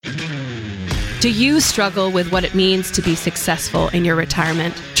Do you struggle with what it means to be successful in your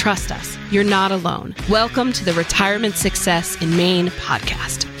retirement? Trust us, you're not alone. Welcome to the Retirement Success in Maine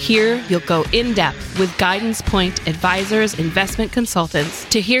podcast. Here, you'll go in depth with Guidance Point advisors, investment consultants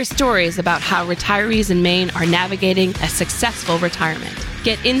to hear stories about how retirees in Maine are navigating a successful retirement.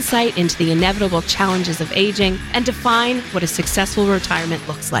 Get insight into the inevitable challenges of aging and define what a successful retirement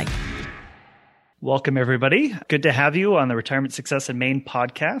looks like. Welcome, everybody. Good to have you on the Retirement Success in Maine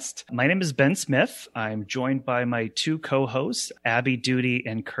podcast. My name is Ben Smith. I'm joined by my two co-hosts, Abby Duty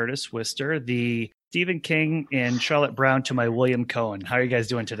and Curtis Wister, the Stephen King and Charlotte Brown to my William Cohen. How are you guys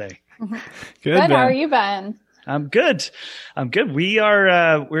doing today? Good. How are you, Ben? I'm good.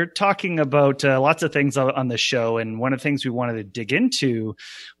 We're talking about lots of things on the show. And one of the things we wanted to dig into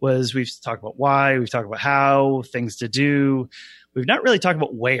was we've talked about why, we've talked about how, things to do. We've not really talked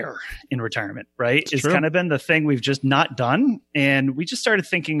about where in retirement, right? It's kind of been the thing we've just not done. And we just started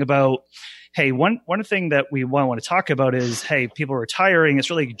thinking about, hey, one thing that we want to talk about is, hey, people retiring. It's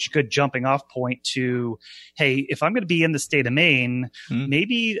really a good jumping off point to, hey, if I'm going to be in the state of Maine,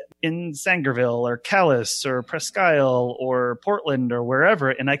 maybe in Sangerville or Calais or Presque Isle or Portland or wherever,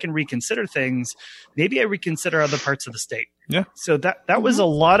 and I can reconsider things, maybe I reconsider other parts of the state. Yeah. So that was a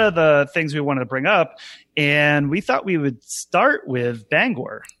lot of the things we wanted to bring up. And we thought we would start with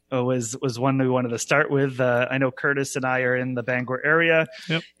Bangor. Was one we wanted to start with. I know Curtis and I are in the Bangor area.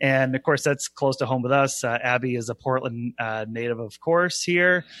 Yep. And of course, that's close to home with us. Abby is a Portland native, of course,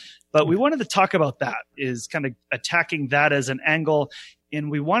 here. But we wanted to talk about that, is kind of attacking that as an angle. And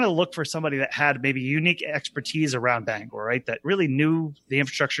we want to look for somebody that had maybe unique expertise around Bangor, right? That really knew the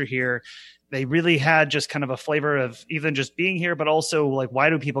infrastructure here. They really had just kind of a flavor of even just being here, but also like, why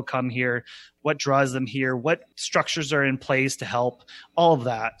do people come here? What draws them here? What structures are in place to help? All of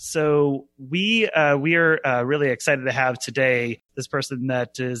that. So we are really excited to have today this person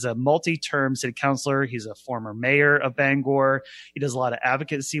that is a multi-term city councilor. He's a former mayor of Bangor. He does a lot of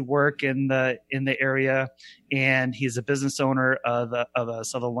advocacy work in the area, and he's a business owner of a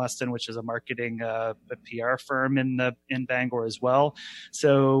Southern Weston, which is a marketing a PR firm in Bangor as well.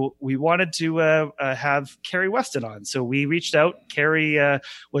 So we wanted to have Cary Weston on. So we reached out. Cary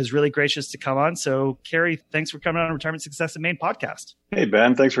was really gracious to come on. So Cary, thanks for coming on Retirement Success in Maine podcast. Hey,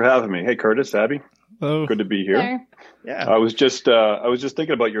 Ben, thanks for having me. Hey, Curtis, Abby. Hello. Good to be here. There. Yeah. I was just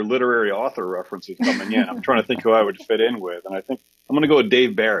thinking about your literary author references coming in. I'm trying to think who I would fit in with, and I think I'm going to go with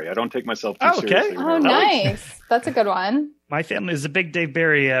Dave Barry. I don't take myself too seriously. Oh, nice. That's a good one. My family is a big Dave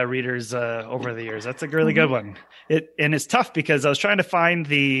Barry readers over the years. That's a really good one. And it's tough because I was trying to find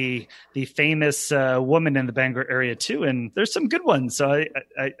the famous woman in the Bangor area too, and there's some good ones. So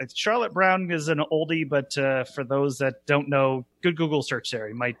Charlotte Brown is an oldie, but for those that don't know, good Google search there.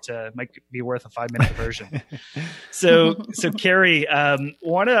 It might be worth a 5-minute version. So Cary,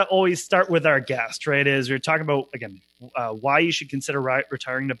 want to always start with our guest, right? Is we're talking about again why you should consider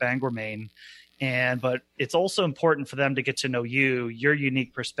retiring to Bangor, Maine. But it's also important for them to get to know you, your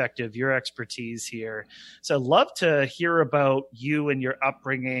unique perspective, your expertise here. So I'd love to hear about you and your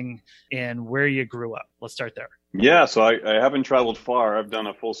upbringing and where you grew up. Let's start there. Yeah, so I haven't traveled far. I've done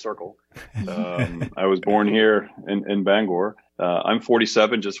a full circle. I was born here in Bangor. I'm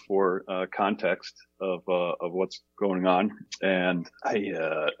 47, just for context of what's going on. And I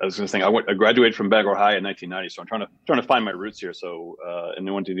was going to say, I graduated from Bangor High in 1990, so I'm trying to find my roots here. So and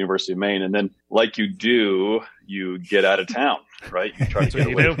then went to the University of Maine, and then like you do, you get out of town, right? You try to get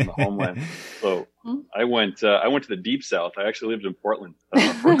away from the homeland. So I went to the deep south. I actually lived in Portland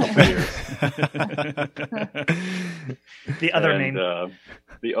for a couple of years. The other Maine.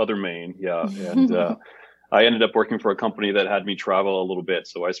 The other Maine, yeah. And I ended up working for a company that had me travel a little bit.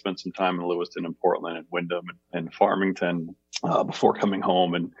 So I spent some time in Lewiston and Portland and Windham and Farmington before coming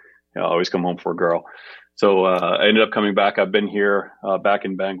home. And I always come home for a girl. So I ended up coming back. I've been here back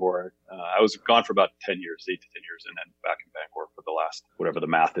in Bangor. I was gone for about 8 to 10 years, and then back in Bangor for the last, whatever the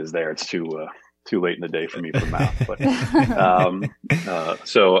math is there. It's too late in the day for me for math. But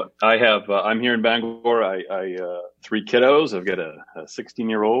so I'm here in Bangor. I 3 kiddos. I've got a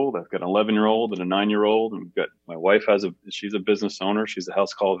 16-year-old. I've got an 11-year-old and a 9-year-old. And my wife she's a business owner. She's a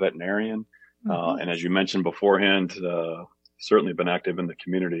house call veterinarian. And as you mentioned beforehand, certainly been active in the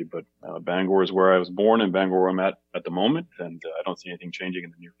community, but Bangor is where I was born and Bangor where I'm at the moment. And I don't see anything changing in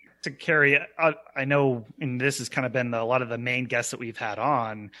the near future. To Cary, I know, and this has kind of been a lot of the main guests that we've had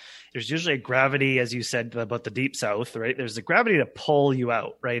on, there's usually a gravity, as you said, about the deep south, right? There's a gravity to pull you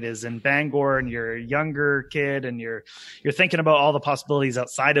out, right? Is in Bangor and you're a younger kid and you're thinking about all the possibilities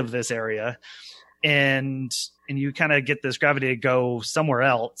outside of this area. And you kind of get this gravity to go somewhere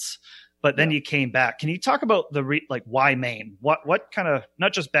else. But then you came back. Can you talk about why Maine? What kind of,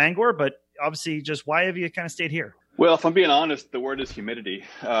 not just Bangor, but obviously just why have you kind of stayed here? Well, if I'm being honest, the word is humidity.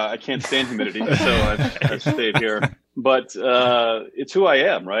 I can't stand humidity, so I've stayed here. But it's who I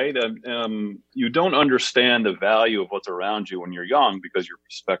am, right? You don't understand the value of what's around you when you're young because your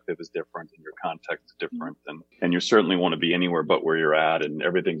perspective is different and your context is different. And you certainly want to be anywhere but where you're at, and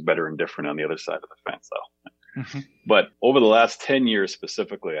everything's better and different on the other side of the fence, though. Mm-hmm. But over the last 10 years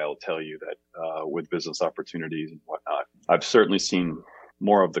specifically, I will tell you that with business opportunities and whatnot, I've certainly seen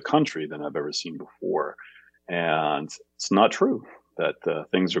more of the country than I've ever seen before. And it's not true that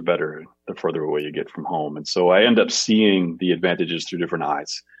things are better the further away you get from home. And so I end up seeing the advantages through different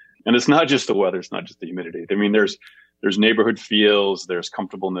eyes. And it's not just the weather. It's not just the humidity. I mean, there's neighborhood feels, there's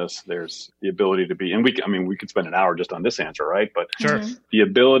comfortableness, there's the ability to be, and we could spend an hour just on this answer, right? But sure. The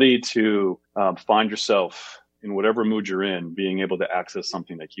ability to find yourself in whatever mood you're in, being able to access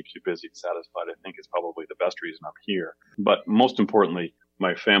something that keeps you busy and satisfied, I think is probably the best reason I'm here. But most importantly,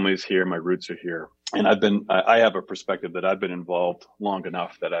 my family's here, my roots are here. And I have a perspective that I've been involved long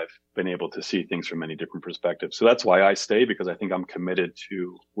enough that I've been able to see things from many different perspectives. So that's why I stay, because I think I'm committed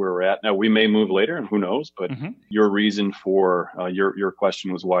to where we're at. Now, we may move later and who knows, but your reason for your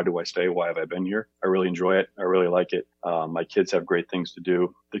question was, why do I stay? Why have I been here? I really enjoy it. I really like it. My kids have great things to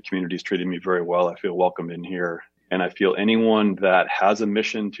do. The community's treated me very well. I feel welcome in here. And I feel anyone that has a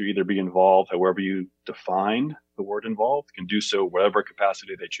mission to either be involved, however you define the word involved, can do so whatever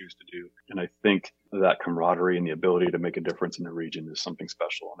capacity they choose to do. And I think that camaraderie and the ability to make a difference in the region is something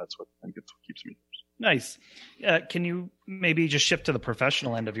special. And that's what I think it's what keeps me here. Nice. Can you maybe just shift to the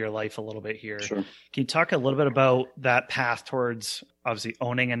professional end of your life a little bit here? Sure. Can you talk a little bit about that path towards obviously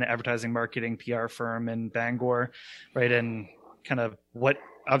owning an advertising marketing PR firm in Bangor, right? And kind of what,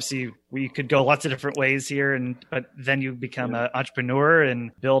 obviously we could go lots of different ways here, but then you become an entrepreneur and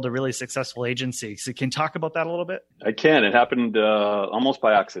build a really successful agency. So can you talk about that a little bit? I can. It happened almost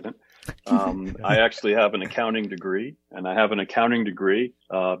by accident. I actually have an accounting degree, and I have an accounting degree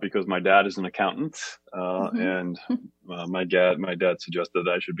because my dad is an accountant, and my dad suggested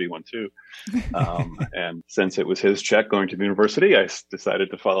that I should be one too. And since it was his check going to the university, I decided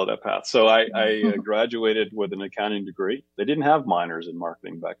to follow that path. So I graduated with an accounting degree. They didn't have minors in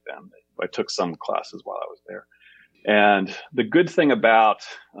marketing back then. I took some classes while I was there. And the good thing about,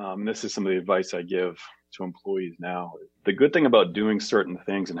 this is some of the advice I give to employees now, the good thing about doing certain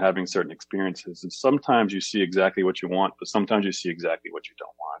things and having certain experiences is sometimes you see exactly what you want, but sometimes you see exactly what you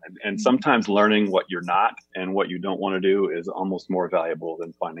don't want. And sometimes learning what you're not and what you don't want to do is almost more valuable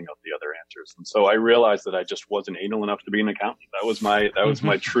than finding out the other answers. And so I realized that I just wasn't anal enough to be an accountant. That was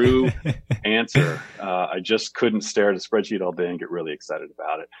my true answer. I just couldn't stare at a spreadsheet all day and get really excited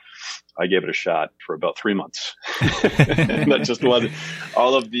about it. I gave it a shot for about 3 months. And that just wasn't.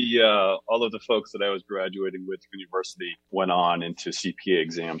 All of the folks that I was graduating with from university went on into CPA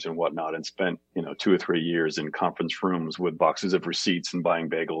exams and whatnot, and spent 2 or 3 years in conference rooms with boxes of receipts and buying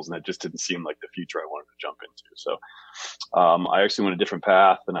bagels, and that just didn't seem like the future I wanted to jump into. So I actually went a different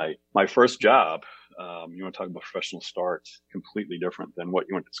path, and my first job, you want to talk about professional start, completely different than what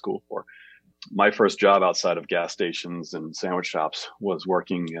you went to school for. My first job outside of gas stations and sandwich shops was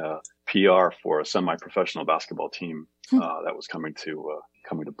working PR for a semi-professional basketball team that was coming to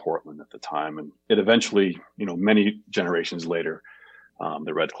Portland at the time. And it eventually, many generations later,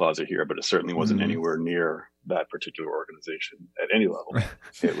 the Red Claws are here, but it certainly wasn't anywhere near that particular organization at any level.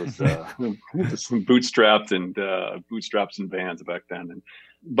 It was bootstrapped and vans back then.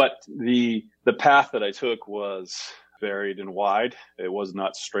 But the path that I took was varied and wide. It was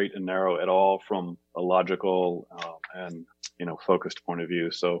not straight and narrow at all from a logical and focused point of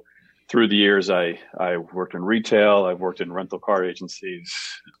view. So through the years, I worked in retail. I've worked in rental car agencies.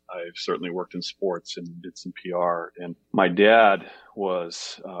 I've certainly worked in sports and did some PR. And my dad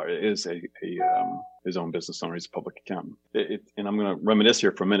is his own business owner. He's a public accountant. And I'm going to reminisce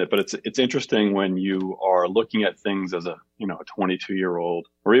here for a minute, but it's interesting when you are looking at things as a 22-year-old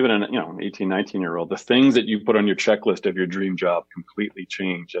or even an 18, 19-year-old. The things that you put on your checklist of your dream job completely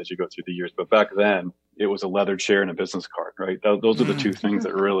change as you go through the years. But back then, it was a leather chair and a business card, right? Those are the two things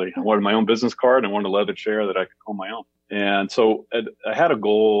that really, I wanted my own business card and I wanted a leather chair that I could call my own. And so I had a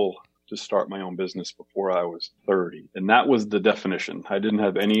goal to start my own business before I was 30. And that was the definition. I didn't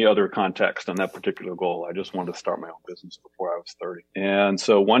have any other context on that particular goal. I just wanted to start my own business before I was 30. And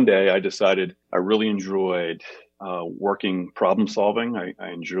so one day I decided I really enjoyed working problem solving.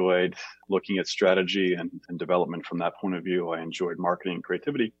 I enjoyed looking at strategy and development from that point of view. I enjoyed marketing and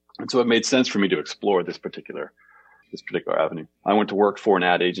creativity. And so it made sense for me to explore this particular avenue. I went to work for an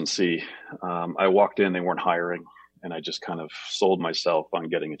ad agency. I walked in, they weren't hiring. And I just kind of sold myself on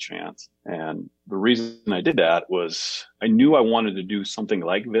getting a chance. And the reason I did that was I knew I wanted to do something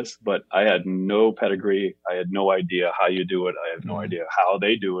like this, but I had no pedigree. I had no idea how you do it. I had no idea how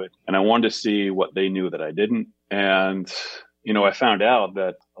they do it. And I wanted to see what they knew that I didn't. And, I found out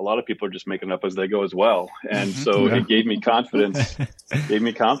that a lot of people are just making up as they go as well. And so it gave me confidence,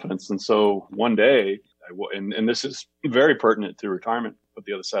 And so one day, and this is very pertinent to retirement, but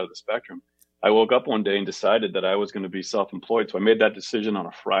the other side of the spectrum, I woke up one day and decided that I was going to be self-employed. So I made that decision on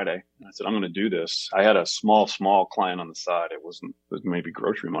a Friday. And I said, I'm going to do this. I had a small client on the side. It was maybe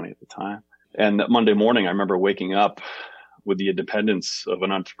grocery money at the time. And that Monday morning, I remember waking up with the independence of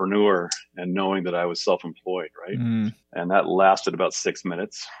an entrepreneur and knowing that I was self-employed, right? And that lasted about 6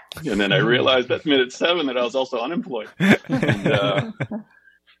 minutes. And then I realized at minute 7 that I was also unemployed. And,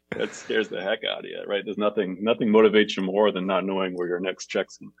 that scares the heck out of you, right? There's nothing motivates you more than not knowing where your next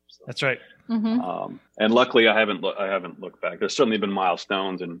check's going. So, that's right. And luckily, I haven't looked back. There's certainly been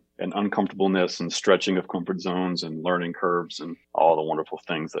milestones and uncomfortableness and stretching of comfort zones and learning curves and all the wonderful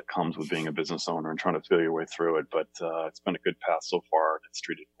things that comes with being a business owner and trying to feel your way through it. But it's been a good path so far. It's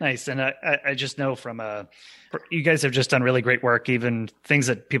treated nice. And I just know you guys have just done really great work, even things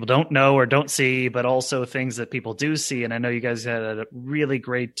that people don't know or don't see, but also things that people do see. And I know you guys had a really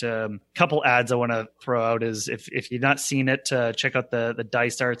great couple ads I want to throw out. Is if you've not seen it, check out the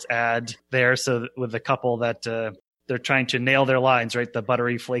Dice Arts ad there. So with the couple that they're trying to nail their lines, right? The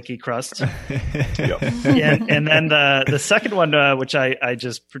buttery, flaky crust. And then the second one, which I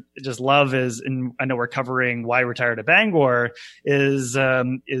just love is, and I know we're covering why retire to Bangor, is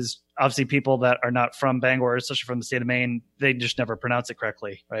obviously people that are not from Bangor, especially from the state of Maine, they just never pronounce it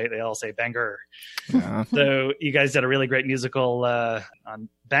correctly, right? They all say Bangor. Yeah. So you guys did a really great musical on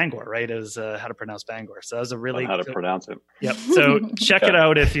Bangor, right? As how to pronounce Bangor. So that was a really how to pronounce it. Yep. So check it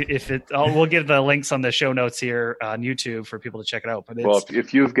out we'll give the links on the show notes here on YouTube for people to check it out. But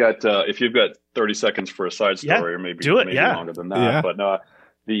if you've got 30 seconds for a side story, or maybe longer than that, but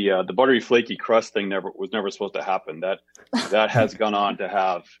the buttery flaky crust thing was never supposed to happen. That has gone on to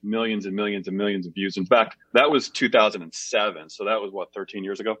have millions and millions and millions of views. In fact, that was 2007. So that was 13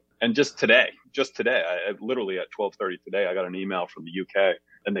 years ago. And just today, I literally at 12:30 today, I got an email from the UK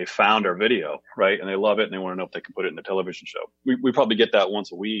and they found our video, right? And they love it and they want to know if they can put it in a television show. We probably get that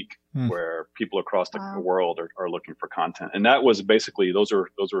once a week where people across the world are looking for content. And that was basically, those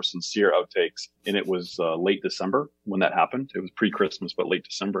are sincere outtakes. And it was late December when that happened. It was pre-Christmas, but late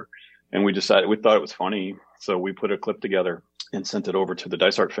December. And we thought it was funny. So we put a clip together and sent it over to the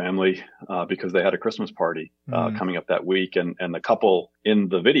Dice Art family because they had a Christmas party coming up that week. And the couple in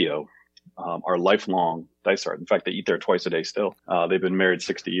the video are lifelong Dice Art. In fact, they eat there twice a day still. They've been married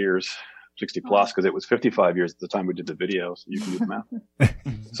 60 plus, because it was 55 years at the time we did the video. So you can do the math.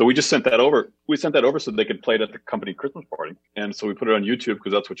 So we just sent that over. We sent that over so they could play it at the company Christmas party. And so we put it on YouTube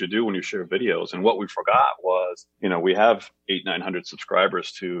because that's what you do when you share videos. And what we forgot was, we have 800-900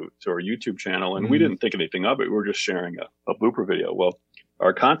 subscribers to our YouTube channel, and we didn't think anything of it. We were just sharing a blooper video. Well,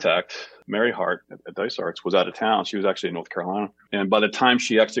 our contact, Mary Hart at Dice Arts, was out of town. She was actually in North Carolina. And by the time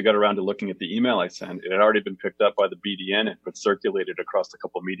she actually got around to looking at the email I sent, it had already been picked up by the BDN and been circulated across a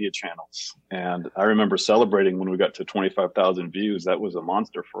couple of media channels. And I remember celebrating when we got to 25,000 views. That was a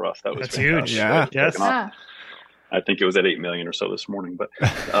monster for us. That's huge. Yeah. Yes. I think it was at 8 million or so this morning, but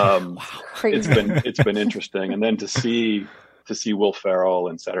it's been interesting. And then to see Will Ferrell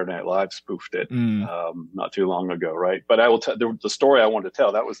and Saturday Night Live spoofed it not too long ago, right? But I will tell the story I wanted to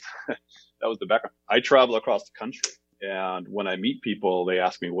tell. That was the background. I travel across the country, and when I meet people, they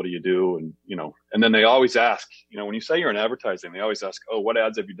ask me, "What do you do?" And then they always ask, when you say you're in advertising, they always ask, "Oh, what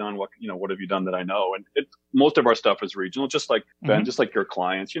ads have you done? What have you done that I know?" And most of our stuff is regional, just like Ben, just like your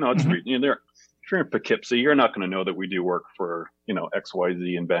clients. It's regional. If you're in Poughkeepsie, you're not going to know that we do work for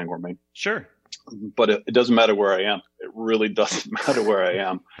XYZ in Bangor, Maine. Sure. But it doesn't matter where I am. It really doesn't matter where I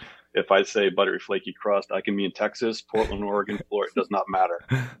am. If I say buttery flaky crust, I can be in Texas, Portland, Oregon, Florida. It does not matter.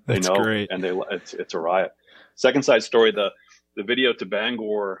 They know, great. And it's a riot. Second side story: the video to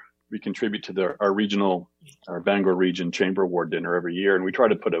Bangor. We contribute to our Bangor Region Chamber Award dinner every year, and we try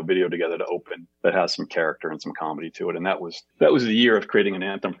to put a video together to open that has some character and some comedy to it. And that was the year of creating an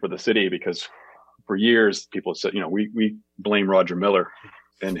anthem for the city, because for years people said, we blame Roger Miller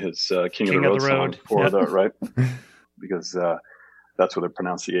and his King of the Road song for that, right? Because that's where the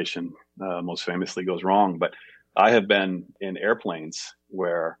pronunciation most famously goes wrong. But I have been in airplanes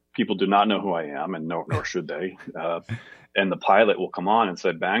where people do not know who I am, and nor should they. And the pilot will come on and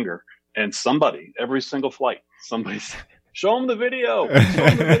say Bangor, and every single flight, somebody Show them the video. Show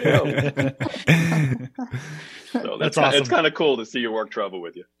them the video. So that's awesome. It's kind of cool to see your work travel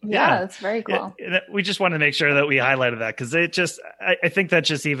with you. Yeah, that's very cool. We just want to make sure that we highlighted that because I think that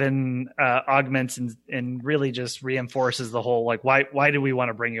just even augments and really just reinforces the whole, like, why do we want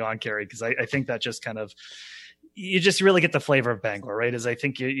to bring you on, Cary? Because I think that just kind of, you just really get the flavor of Bangor, right? Is I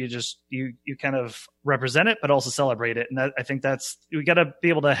think you kind of represent it, but also celebrate it. And I think we got to be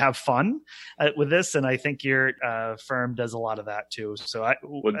able to have fun with this. And I think your firm does a lot of that too. So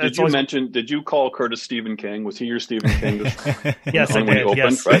did you call Curtis Stephen King? Was he your Stephen King? Yes, I did.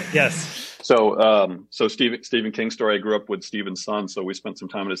 Yes. Right? Yes. So Stephen King story, I grew up with Stephen's son. So we spent some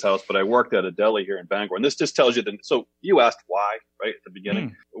time at his house, but I worked at a deli here in Bangor. And this just tells you so you asked why, right? At the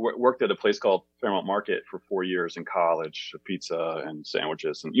beginning, worked at a place called Fairmount Market for 4 years in college, pizza and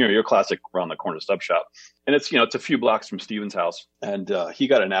sandwiches and, your classic around the corner stub shop. And it's a few blocks from Stephen's house. And he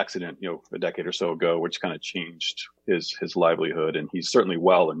got an accident, a decade or so ago, which kind of changed his livelihood. And he's certainly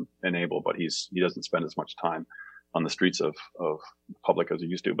well and able, but he doesn't spend as much time on the streets of public as he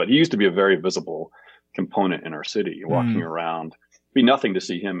used to. But he used to be a very visible component in our city, walking around. It'd be nothing to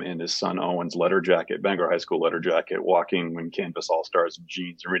see him in his son Owen's letter jacket, Bangor High School letter jacket, walking in Canvas All-Stars and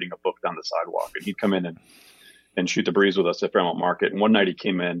jeans and reading a book down the sidewalk. And he'd come in and shoot the breeze with us at Fairmount Market. And one night he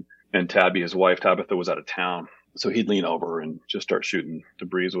came in, and Tabby, his wife, Tabitha, was out of town. So he'd lean over and just start shooting the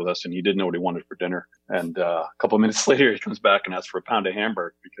breeze with us. And he didn't know what he wanted for dinner. And a couple of minutes later, he comes back and asks for a pound of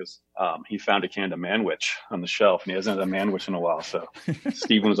hamburger because he found a can of manwich on the shelf, and he hasn't had a manwich in a while. So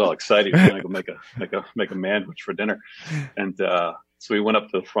Stephen was all excited. He's going to go make a manwich for dinner. And so we went up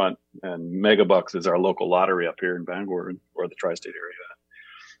to the front, and Megabucks is our local lottery up here in Bangor or the tri-state area.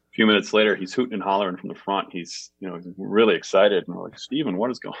 A few minutes later, he's hooting and hollering from the front. He's, really excited. And we're like, Stephen,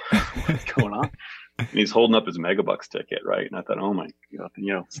 what is going on? And he's holding up his Megabucks ticket, right? And I thought, oh my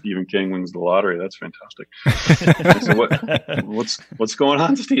God, Stephen King wins the lottery. That's fantastic. I said, what's going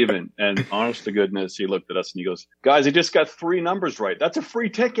on, Stephen? And honest to goodness, he looked at us and he goes, guys, he just got 3 numbers right. That's a free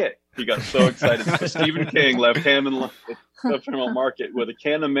ticket. He got so excited. So Stephen King left him in the Fairmount Market with a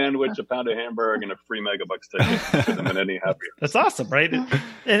can of manwich, a pound of hamburger, and a free Megabucks ticket. Couldn't have been any happier. That's awesome, right?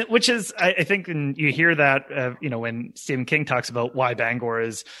 And which is, I think, when you hear that, when Stephen King talks about why Bangor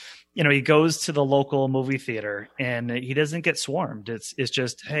is, he goes to the local movie theater and he doesn't get swarmed. It's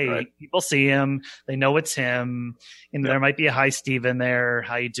just, hey, right. People see him, they know it's him, and there might be a hi Stephen there,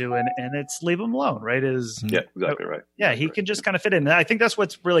 how you doing? And it's leave him alone, right? Exactly right. Yeah, he can just kind of fit in. And I think that's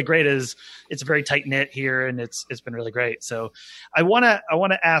what's really great is it's very tight knit here, and it's been really great. So I want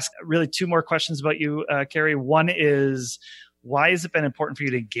to ask really 2 more questions about you, Cary. One is, why has it been important for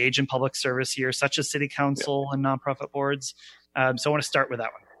you to engage in public service here, such as city council and nonprofit boards? So I want to start with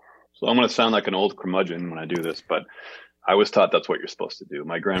that one. So I'm going to sound like an old curmudgeon when I do this, but I was taught that's what you're supposed to do.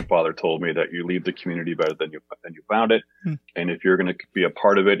 My grandfather told me that you leave the community better than you found it. And if you're going to be a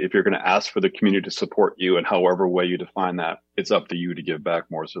part of it, if you're going to ask for the community to support you in however way you define that, it's up to you to give back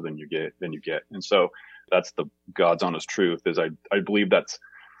more so than you get. And so that's the God's honest truth is I believe that's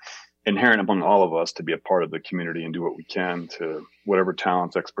inherent among all of us to be a part of the community and do what we can to whatever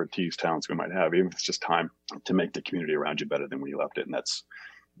talents we might have, even if it's just time to make the community around you better than when you left it. And that's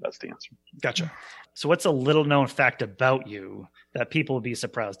the answer. Gotcha. So what's a little known fact about you that people would be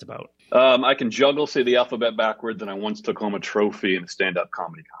surprised about? I can say the alphabet backwards, and I once took home a trophy in a stand-up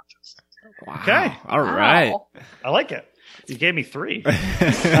comedy contest. Wow. Okay. All right. I like it. You gave me 3.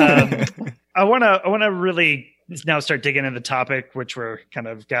 I want to really now start digging into the topic, which we're kind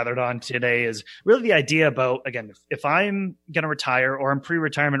of gathered on today, is really the idea about, again, if I'm going to retire or I'm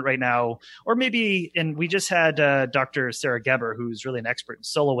pre-retirement right now, or maybe, and we just had Dr. Sarah Geber, who's really an expert in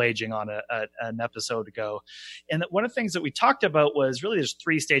solo aging on an episode ago. And one of the things that we talked about was really there's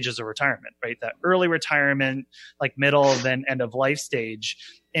 3 stages of retirement, right? That early retirement, like middle, then end of life stage.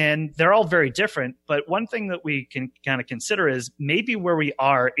 And they're all very different. But one thing that we can kind of consider is maybe where we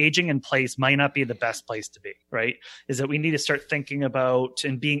are, aging in place might not be the best place to be, right? Is that we need to start thinking about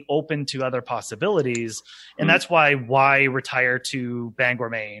and being open to other possibilities. And that's why retire to Bangor,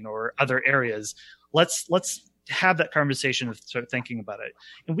 Maine or other areas. Let's have that conversation and start thinking about it.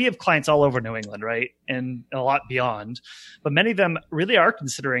 And we have clients all over New England, right? And a lot beyond. But many of them really are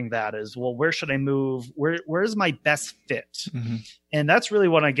considering that as, well, where should I move? Where's my best fit? Mm-hmm. And that's really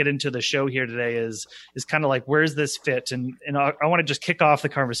what I get into the show here today is kind of like, where's this fit? And I want to just kick off the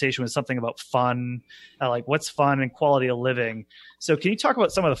conversation with something about fun, like what's fun and quality of living. So can you talk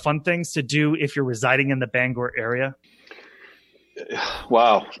about some of the fun things to do if you're residing in the Bangor area?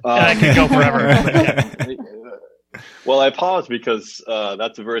 Wow. I could go forever. Well, I pause because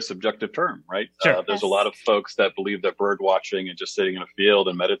that's a very subjective term, right? Sure. There's a lot of folks that believe that bird watching and just sitting in a field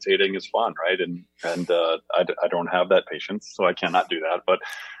and meditating is fun, right? And I don't have that patience, so I cannot do that. But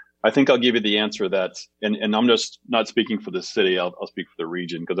I think I'll give you the answer that, and I'm just not speaking for the city. I'll speak for the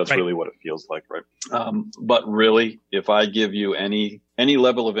region because that's right. really what it feels like, right? But really, if I give you any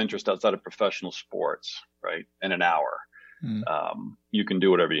level of interest outside of professional sports, right, in an hour, you can do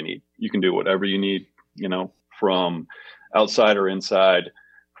whatever you need. You can do whatever you need, from outside or inside,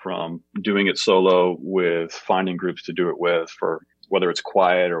 from doing it solo with finding groups to do it with, for whether it's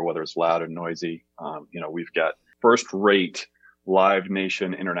quiet or whether it's loud and noisy. We've got first rate Live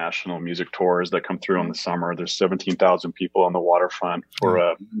Nation international music tours that come through in the summer. There's 17,000 people on the waterfront for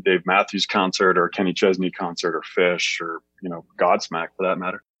a Dave Matthews concert or Kenny Chesney concert or Fish or, Godsmack for that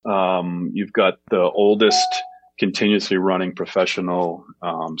matter. You've got the oldest continuously running professional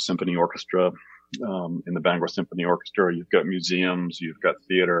symphony orchestra in the Bangor Symphony Orchestra. You've got museums, you've got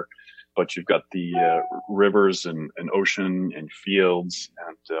theater, but you've got the rivers and ocean and fields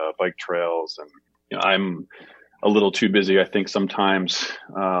and bike trails. And I'm a little too busy, I think, sometimes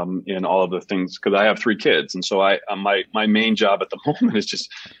in all of the things because I have 3 kids, and so my main job at the moment is just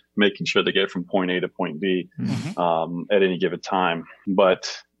making sure they get from point A to point B at any given time. But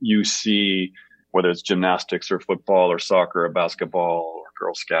you see, whether it's gymnastics or football or soccer or basketball or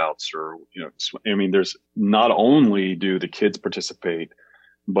Girl Scouts or there's not only do the kids participate,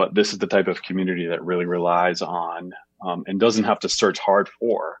 but this is the type of community that really relies on and doesn't have to search hard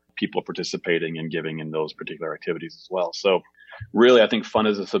for people participating and giving in those particular activities as well. So really, I think fun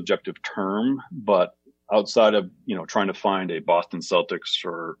is a subjective term, but outside of, trying to find a Boston Celtics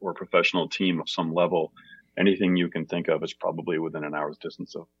or professional team of some level, anything you can think of is probably within an hour's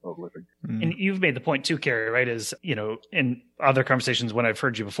distance of living. And you've made the point too, Cary, right? Is, in other conversations when I've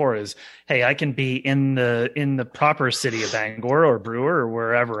heard you before is, hey, I can be in the proper city of Bangor or Brewer or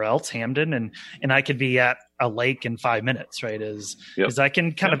wherever else, Hamden, and I could be at a lake in 5 minutes, right? Is I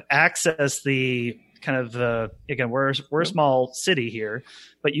can kind of access the kind of again, we're a small city here,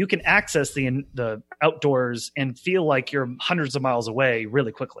 but you can access the outdoors and feel like you're hundreds of miles away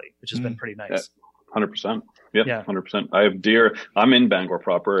really quickly, which has been pretty nice. 100%. Yeah, 100%. I have deer. I'm in Bangor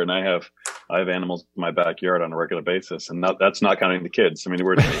proper, and I have animals in my backyard on a regular basis, and that's not counting the kids. I mean,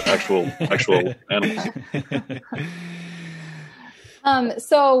 we're actual animals.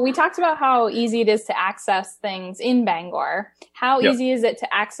 So we talked about how easy it is to access things in Bangor. How easy is it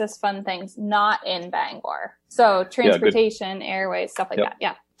to access fun things not in Bangor? So transportation, airways, stuff like that.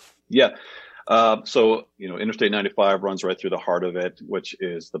 Yeah. Yeah. So, Interstate 95 runs right through the heart of it, which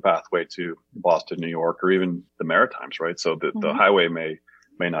is the pathway to Boston, New York, or even the Maritimes, right? So the highway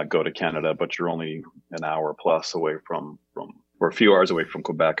may not go to Canada, but you're only an hour plus away from or a few hours away from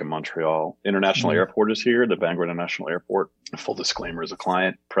Quebec and Montreal. International Airport is here, the Bangor International Airport. Full disclaimer, as a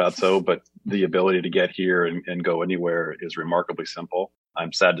client, proud so, but the ability to get here and go anywhere is remarkably simple.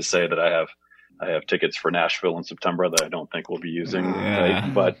 I'm sad to say that I have tickets for Nashville in September that I don't think we'll be using,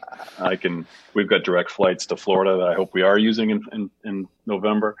 right? But we've got direct flights to Florida that I hope we are using in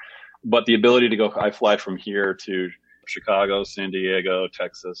November. But the ability to go, I fly from here to Chicago, San Diego,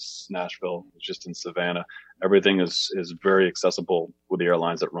 Texas, Nashville, just in Savannah. Everything is very accessible with the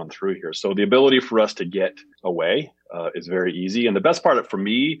airlines that run through here. So the ability for us to get away is very easy. And the best part for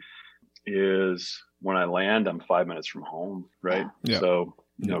me is when I land, I'm 5 minutes from home, right? Yeah. So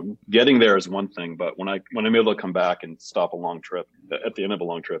getting there is one thing, but when I'm able to come back and stop a long trip at the end of a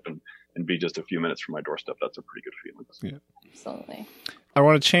long trip and be just a few minutes from my doorstep, that's a pretty good feeling. Yeah, absolutely. I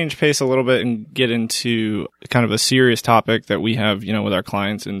want to change pace a little bit and get into kind of a serious topic that we have, with our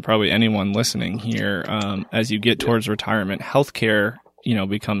clients and probably anyone listening here. As you get towards retirement, healthcare,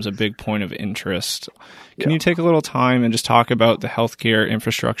 becomes a big point of interest. Can you take a little time and just talk about the healthcare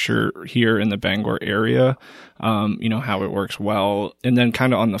infrastructure here in the Bangor area, how it works well? And then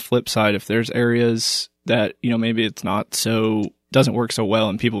kind of on the flip side, if there's areas that, maybe it's doesn't work so well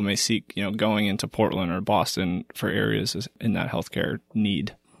and people may seek, going into Portland or Boston for areas in that healthcare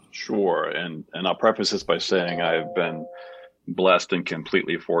need. Sure. And I'll preface this by saying I've been blessed and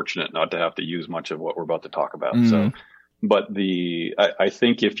completely fortunate not to have to use much of what we're about to talk about. So, but I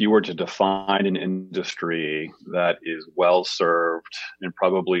think if you were to define an industry that is well served and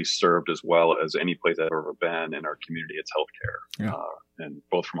probably served as well as any place I've ever been in our community, it's healthcare. And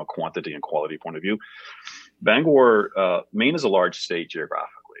both from a quantity and quality point of view. Bangor, Maine is a large state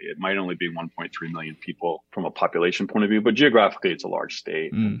geographically. It might only be 1.3 million people from a population point of view, but geographically it's a large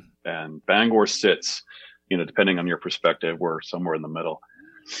state. And Bangor sits, depending on your perspective, we're somewhere in the middle.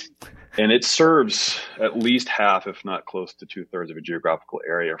 And it serves at least half, if not close to 2/3 of a geographical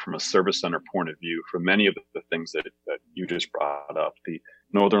area from a service center point of view for many of the things that you just brought up. The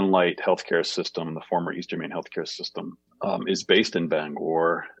Northern Light healthcare system, the former Eastern Maine healthcare system, is based in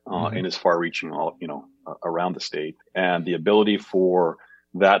Bangor and is far reaching all, around the state. And the ability for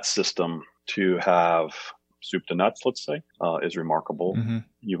that system to have soup to nuts, let's say, is remarkable.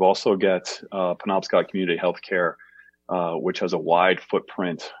 You've also got Penobscot Community Healthcare, which has a wide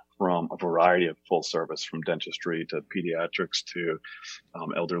footprint from a variety of full service, from dentistry to pediatrics to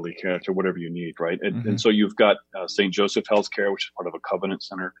elderly care to whatever you need, right? And so you've got St. Joseph Healthcare, which is part of a Covenant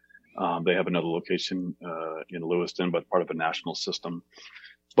Center. They have another location in Lewiston, but part of a national system.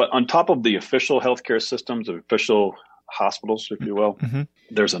 But on top of the official healthcare systems, of official hospitals, if you will,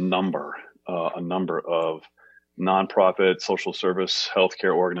 there's a number of nonprofit social service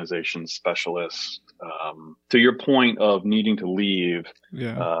healthcare organizations, specialists. To your point of needing to leave,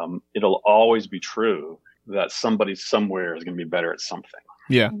 it'll always be true that somebody somewhere is going to be better at something.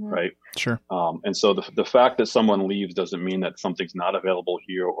 Yeah. Right. Sure. And so the fact that someone leaves doesn't mean that something's not available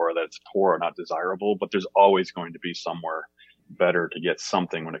here or that it's poor or not desirable, but there's always going to be somewhere better to get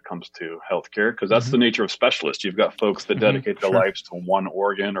something when it comes to healthcare, because that's the nature of specialists. You've got folks that dedicate their lives to one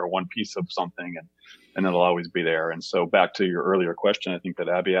organ or one piece of something, and it'll always be there. And so back to your earlier question, I think that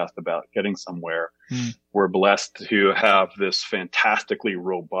Abby asked about getting somewhere. We're blessed to have this fantastically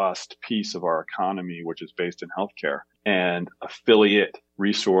robust piece of our economy, which is based in healthcare, and affiliate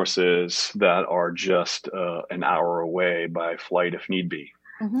resources that are just an hour away by flight if need be.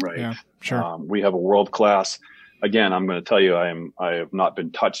 Right. Yeah, sure. We have a world-class. Again, I'm going to tell you, I have not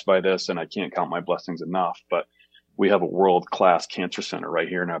been touched by this, and I can't count my blessings enough, but we have a world-class cancer center right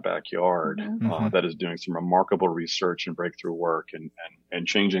here in our backyard that is doing some remarkable research and breakthrough work and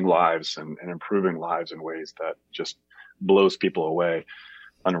changing lives and improving lives in ways that just blows people away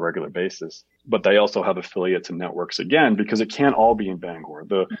on a regular basis. But they also have affiliates and networks, again, because it can't all be in Bangor.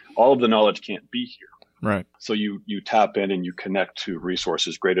 All of the knowledge can't be here. Right. So you tap in and you connect to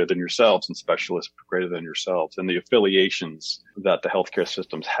resources greater than yourselves and specialists greater than yourselves. And the affiliations that the healthcare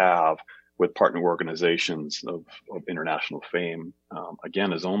systems have with partner organizations of international fame,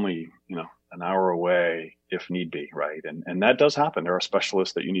 again, is only, an hour away if need be. Right. And that does happen. There are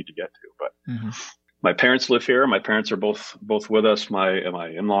specialists that you need to get to, but my parents live here. My parents are both with us. My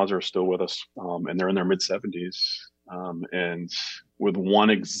in-laws are still with us. And they're in their mid-70s. And with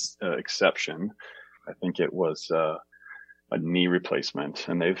one exception, I think it was a knee replacement.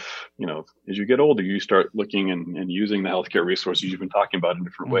 And they've, as you get older, you start looking and using the healthcare resources you've been talking about in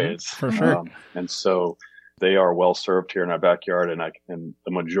different ways. For sure. And so they are well served here in our backyard. And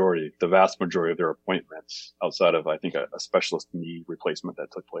the vast majority of their appointments, outside of, I think, a specialist knee replacement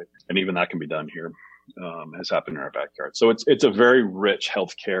that took place, and even that can be done here, has happened in our backyard. So it's a very rich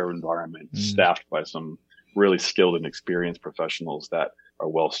healthcare environment staffed by some really skilled and experienced professionals that are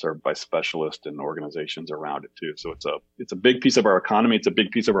well served by specialists and organizations around it too. So it's a big piece of our economy. It's a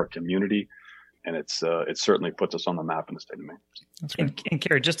big piece of our community, and it certainly puts us on the map in the state of Maine. And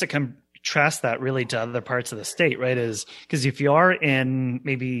Cary, just to contrast that really to other parts of the state, right, is because if you are in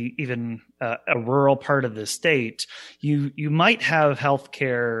maybe even a rural part of the state, you might have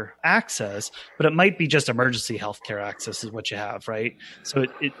healthcare access, but it might be just emergency healthcare access is what you have, right? So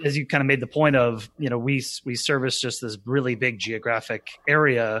as you kind of made the point of, we service just this really big geographic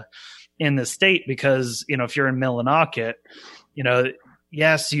area in the state because, if you're in Millinocket,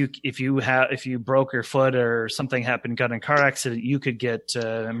 yes, if you broke your foot or something happened, got in a car accident, you could get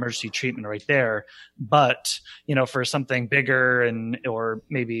emergency treatment right there. But for something bigger or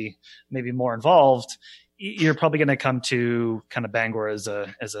maybe more involved, you're probably going to come to kind of Bangor as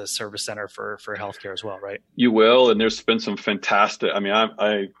a service center for healthcare as well, right? You will, and there's been some fantastic. I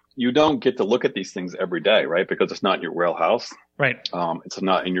mean, you don't get to look at these things every day, right? Because it's not in your wheelhouse. Right. It's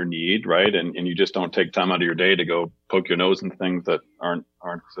not in your need, right? And you just don't take time out of your day to go poke your nose in things that aren't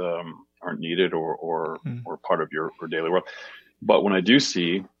needed or part of your daily work. But when I do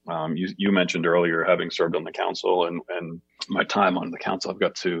see, you mentioned earlier having served on the council and my time on the council, I've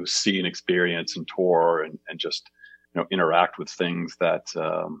got to see and experience and tour and just, interact with things that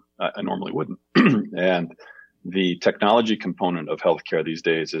I normally wouldn't. And the technology component of healthcare these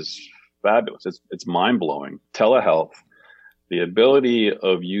days is fabulous. It's mind-blowing. Telehealth, the ability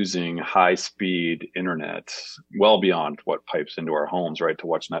of using high-speed internet, well beyond what pipes into our homes, right, to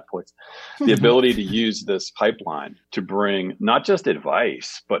watch Netflix. The ability to use this pipeline to bring not just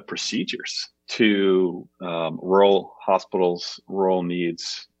advice, but procedures to rural hospitals, rural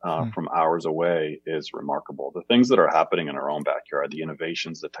needs from hours away is remarkable. The things that are happening in our own backyard, the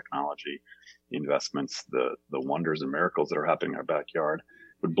innovations, the technology, the investments, the wonders and miracles that are happening in our backyard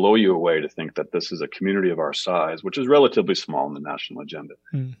would blow you away to think that this is a community of our size, which is relatively small in the national agenda.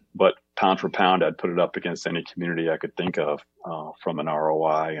 But pound for pound, I'd put it up against any community I could think of from an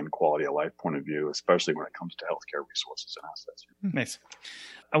ROI and quality of life point of view, especially when it comes to healthcare resources and assets. Nice.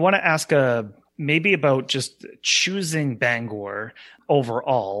 I want to ask maybe about just choosing Bangor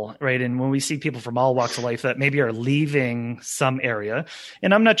overall, right? And when we see people from all walks of life that maybe are leaving some area,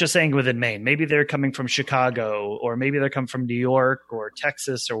 and I'm not just saying within Maine, maybe they're coming from Chicago, or maybe they're coming from New York or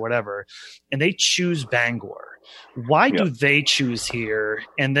Texas or whatever, and they choose Bangor. Why do they choose here?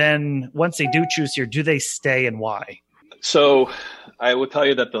 And then once they do choose here, do they stay, and why? So I will tell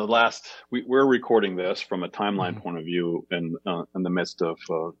you that we're recording this from a timeline point of view in the midst of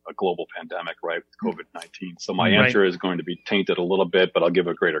a global pandemic, right, with COVID-19. So my answer is going to be tainted a little bit, but I'll give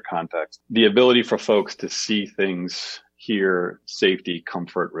a greater context. The ability for folks to see things here, safety,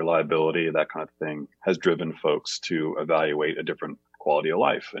 comfort, reliability, that kind of thing, has driven folks to evaluate a different quality of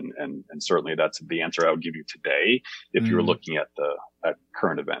life. And certainly that's the answer I would give you today if you're looking at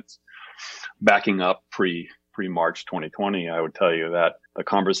current events. Backing up pre-March 2020, I would tell you that the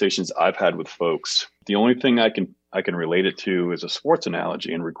conversations I've had with folks, the only thing I can relate it to is a sports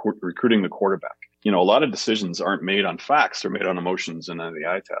analogy and recruiting the quarterback. You know, a lot of decisions aren't made on facts, they're made on emotions and on the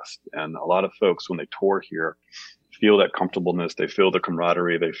eye test. And a lot of folks, when they tour here, feel that comfortableness, they feel the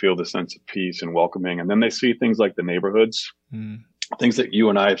camaraderie, they feel the sense of peace and welcoming. And then they see things like the neighborhoods, things that you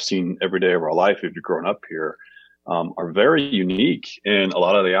and I have seen every day of our life if you've grown up here, are very unique in a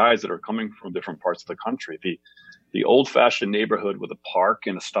lot of the eyes that are coming from different parts of the country. The old-fashioned neighborhood with a park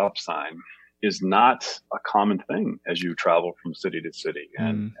and a stop sign is not a common thing as you travel from city to city.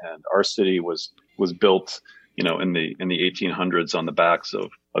 And our city was built, you know, in the 1800s on the backs of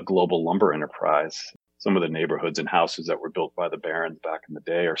a global lumber enterprise. Some of the neighborhoods and houses that were built by the barons back in the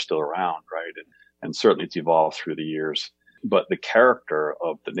day are still around, right? And certainly it's evolved through the years. But the character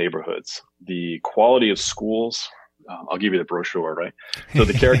of the neighborhoods, the quality of schools, I'll give you the brochure, right? So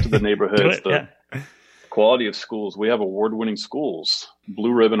the character of the neighborhoods, quality of schools, we have award-winning schools,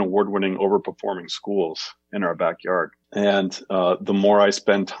 Blue Ribbon award-winning, overperforming schools in our backyard. And the more I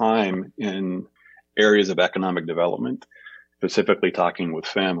spend time in areas of economic development, specifically talking with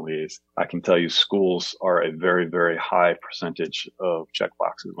families, I can tell you schools are a very, very high percentage of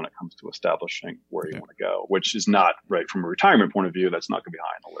checkboxes when it comes to establishing where you want to go, which is not, right, from a retirement point of view, that's not going to be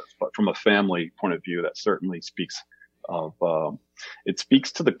high on the list. But from a family point of view, that certainly speaks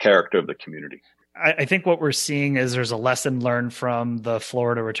to the character of the community. I think what we're seeing is there's a lesson learned from the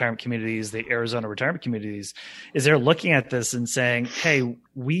Florida retirement communities, the Arizona retirement communities, is they're looking at this and saying, hey,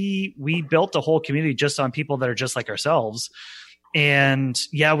 we built a whole community just on people that are just like ourselves. And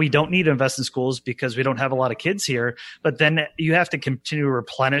yeah, we don't need to invest in schools because we don't have a lot of kids here, but then you have to continue to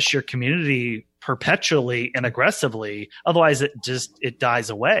replenish your community perpetually and aggressively. Otherwise it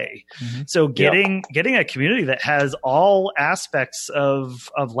dies away. So getting a community that has all aspects of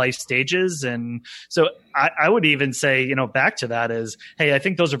life stages. And so I would even say, you know, back to that is, hey, I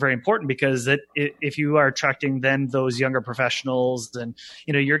think those are very important because if you are attracting then those younger professionals, then,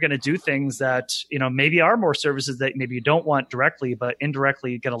 you know, you're going to do things that, you know, maybe are more services that maybe you don't want directly, but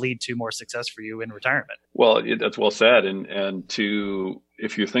indirectly going to lead to more success for you in retirement. Well, that's well said.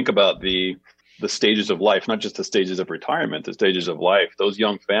 If you think about the stages of life, not just the stages of retirement, the stages of life, those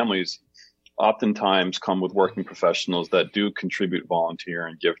young families oftentimes come with working professionals that do contribute, volunteer,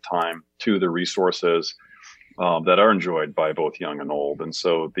 and give time to the resources that are enjoyed by both young and old. And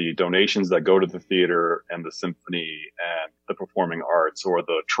so the donations that go to the theater and the symphony and the performing arts, or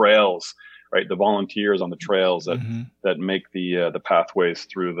the trails, right, the volunteers on the trails that make the pathways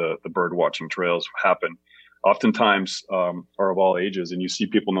through the bird watching trails happen, oftentimes are of all ages, and you see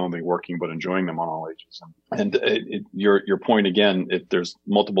people not only working but enjoying them on all ages. And your point again, there's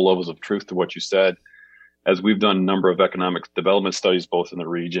multiple levels of truth to what you said. As we've done a number of economic development studies, both in the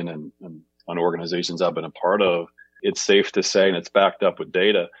region and on organizations I've been a part of, it's safe to say, and it's backed up with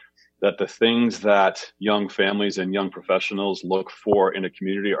data, that the things that young families and young professionals look for in a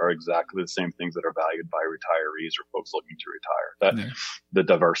community are exactly the same things that are valued by retirees or folks looking to retire. The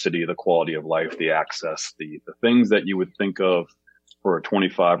diversity, the quality of life, the access, the things that you would think of for a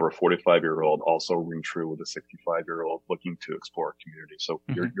 25 or a 45-year-old also ring true with a 65-year-old looking to explore community. So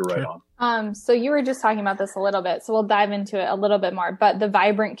you're right on. So you were just talking about this a little bit, so we'll dive into it a little bit more, but the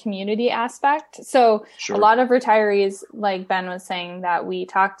vibrant community aspect. So a lot of retirees, like Ben was saying, that we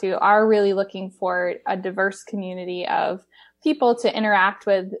talk to are really looking for a diverse community of people to interact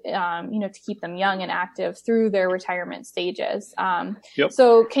with, to keep them young and active through their retirement stages.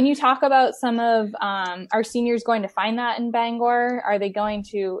 So can you talk about some of, our seniors going to find that in Bangor?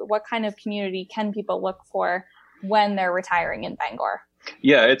 What kind of community can people look for when they're retiring in Bangor?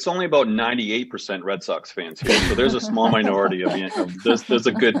 Yeah, it's only about 98% Red Sox fans here, so there's a small minority of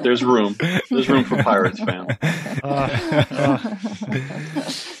there's room for Pirates fans.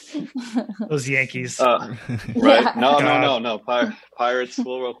 Those Yankees, right? Yeah. No. Pirates.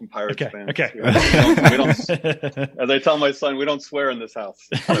 We'll welcome Pirates fans. Okay. We don't, as I tell my son, we don't swear in this house.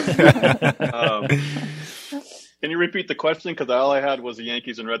 Can you repeat the question? Because all I had was the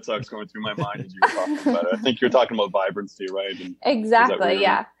Yankees and Red Sox going through my mind as you were talking about it. I think you're talking about vibrancy, right? And exactly.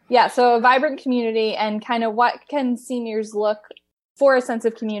 Yeah. Yeah. So a vibrant community, and kind of what can seniors look for a sense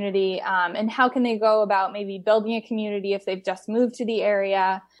of community, and how can they go about maybe building a community if they've just moved to the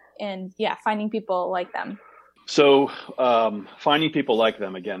area, and finding people like them. So finding people like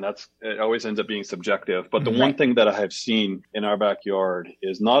them, again, it always ends up being subjective. But the one thing that I have seen in our backyard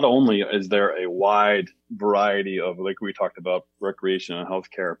is not only is there a wide variety of, like we talked about, recreation and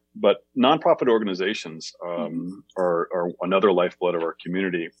healthcare, but nonprofit organizations are another lifeblood of our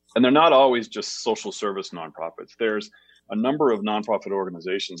community. And they're not always just social service nonprofits. There's a number of nonprofit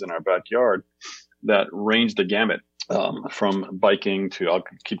organizations in our backyard that range the gamut. From biking to, I'll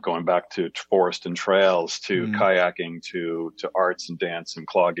keep going back to forest and trails, to kayaking, to arts and dance and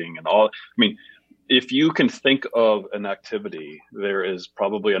clogging and all. I mean, if you can think of an activity, there is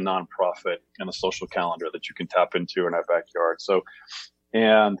probably a nonprofit and a social calendar that you can tap into in our backyard. So,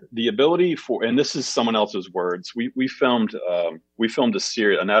 and the ability for, and this is someone else's words, we filmed a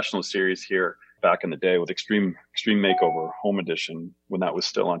national series here back in the day with Extreme Makeover Home Edition when that was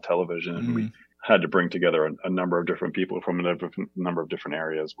still on television. And we had to bring together a number of different people from a number of different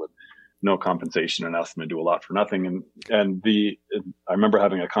areas with no compensation and ask them to do a lot for nothing. And I remember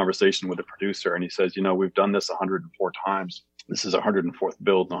having a conversation with the producer, and he says, we've done this 104 times. This is 104th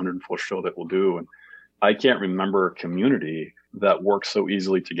build, the 104th show that we'll do. And I can't remember a community that works so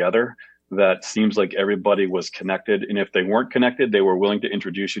easily together, that seems like everybody was connected. And if they weren't connected, they were willing to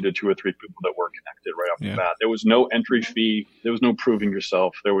introduce you to 2 or 3 people that were connected right off the bat. There was no entry fee. There was no proving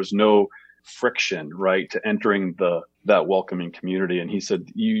yourself. There was no friction, right, to entering that welcoming community. And he said,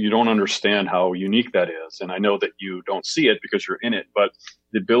 you don't understand how unique that is. And I know that you don't see it because you're in it, but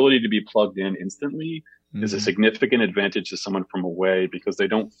the ability to be plugged in instantly is a significant advantage to someone from away, because they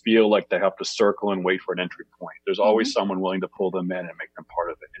don't feel like they have to circle and wait for an entry point. There's always someone willing to pull them in and make them part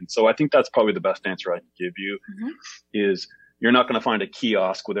of it. And so I think that's probably the best answer I can give you is, you're not going to find a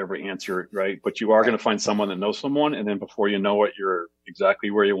kiosk with every answer, right? But you are going to find someone that knows someone. And then before you know it, you're exactly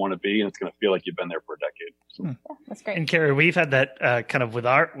where you want to be. And it's going to feel like you've been there for a decade. So. Yeah, that's great. And Cary, we've had that kind of with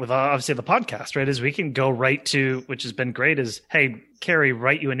obviously the podcast, right? Is we can go right to, which has been great, is, hey, Cary,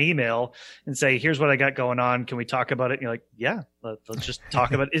 write you an email and say, here's what I got going on. Can we talk about it? And you're like, yeah, let's just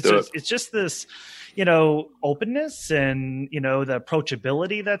talk about it. It's just this, openness and, the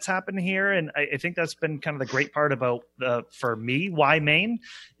approachability that's happened here. And I think that's been kind of the great part about for me, why Maine,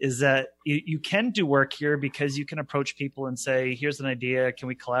 is that you can do work here because you can approach people and say, here's an idea. Can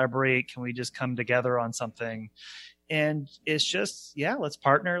we collaborate? Can we just come together on something? And it's just, let's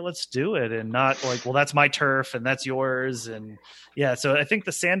partner, let's do it. And not like, well, that's my turf and that's yours. And so I think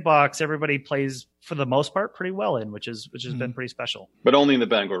the sandbox, everybody plays for the most part pretty well in, which has been pretty special. But only in the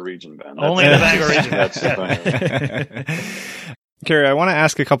Bangor region, Ben. Only in the Bangor region. Cary, I want to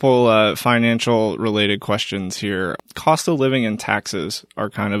ask a couple financial related questions here. Cost of living and taxes are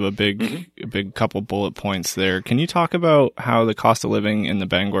kind of a big couple bullet points there. Can you talk about how the cost of living in the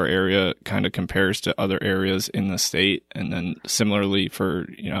Bangor area kind of compares to other areas in the state, and then similarly for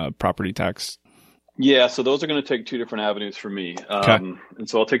property tax? Yeah, so those are going to take 2 different avenues for me. And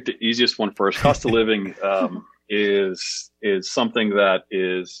so I'll take the easiest one first. Cost of living is something that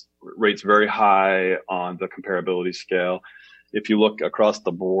rates very high on the comparability scale. If you look across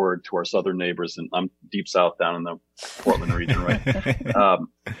the board to our southern neighbors, and I'm deep south down in the Portland region, right?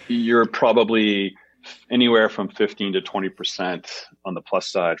 You're probably anywhere from 15 to 20% on the plus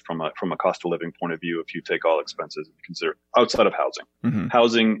side from a cost of living point of view, if you take all expenses and consider outside of housing.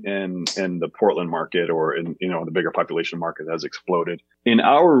 Housing in the Portland market or in the bigger population market has exploded. In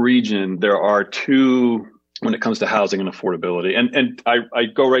our region, there are 2 when it comes to housing and affordability, and I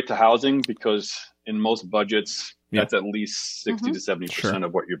go right to housing because in most budgets, that's at least 60 to 70%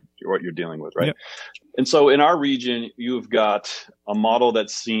 of what you're dealing with, right? Yep. And so in our region, you've got a model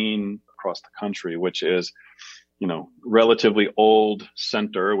that's seen across the country, which is, relatively old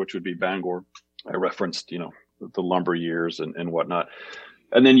center, which would be Bangor. I referenced, the lumber years and whatnot.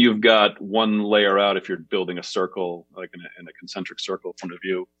 And then you've got one layer out if you're building a circle, like in a concentric circle point of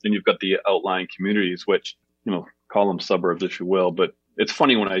view. Then you've got the outlying communities, which, call them suburbs if you will, but it's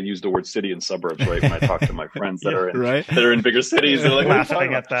funny when I use the word city and suburbs, right? When I talk to my friends that are in bigger cities, they're like,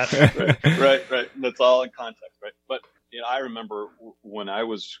 laughing at that. Right. That's all in context, right? But I remember when I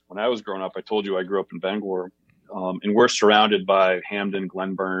was growing up, I told you I grew up in Bangor, and we're surrounded by Hamden,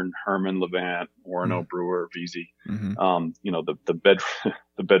 Glenburn, Herman, Levant, Orono, Brewer, Vesey, the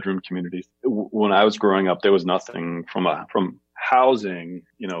bedroom communities. When I was growing up, there was nothing from housing,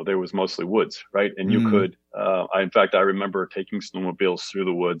 there was mostly woods, right? And you could, in fact, I remember taking snowmobiles through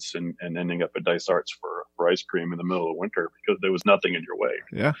the woods and ending up at Dysart's for ice cream in the middle of winter because there was nothing in your way.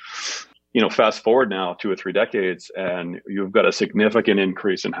 Yeah. Fast forward now 2 or 3 decades, and you've got a significant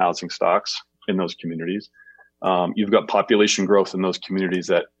increase in housing stocks in those communities. You've got population growth in those communities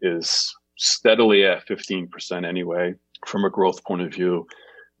that is steadily at 15% anyway, from a growth point of view.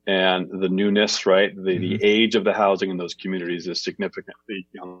 And the newness, right? The age of the housing in those communities is significantly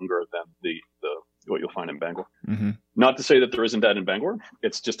younger than the what you'll find in Bangor. Not to say that there isn't that in Bangor.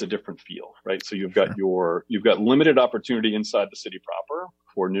 It's just a different feel, right? So you've got you've got limited opportunity inside the city proper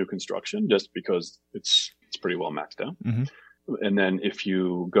for new construction, just because it's pretty well maxed out. And then if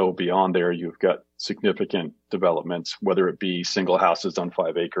you go beyond there, you've got significant developments, whether it be single houses on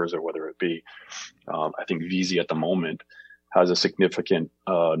 5 acres or whether it be, I think Vesey at the moment has a significant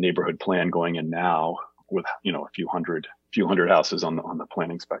neighborhood plan going in now with, a few hundred houses on the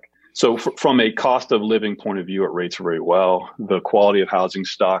planning spec. So from a cost of living point of view, it rates very well. The quality of housing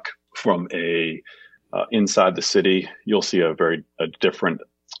stock from inside the city, you'll see a different.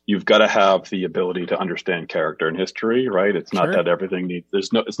 You've got to have the ability to understand character and history, right? It's not that everything needs.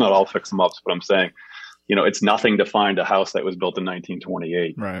 It's not all fix 'em ups. But I'm saying, it's nothing to find a house that was built in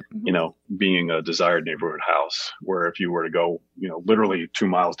 1928, right? Being a desired neighborhood house, where if you were to go, literally 2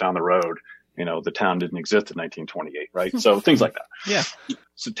 miles down the road, the town didn't exist in 1928, right? So things like that. Yeah.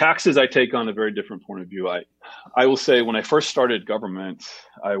 So taxes, I take on a very different point of view. I will say when I first started government,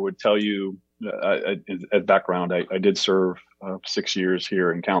 I would tell you, as background, I did serve 6 years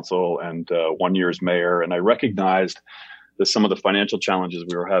here in council and 1 year as mayor, and I recognized that some of the financial challenges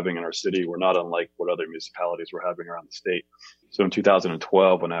we were having in our city were not unlike what other municipalities were having around the state. So in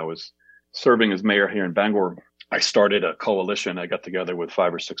 2012, when I was serving as mayor here in Bangor, I started a coalition. I got together with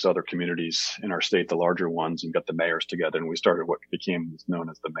 5 or 6 other communities in our state, the larger ones, and got the mayors together. And we started what became known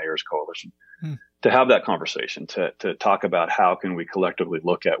as the Mayor's Coalition to have that conversation, to talk about how can we collectively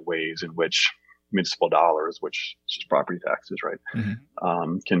look at ways in which municipal dollars, which is just property taxes, right,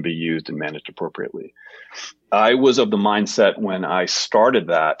 can be used and managed appropriately. I was of the mindset when I started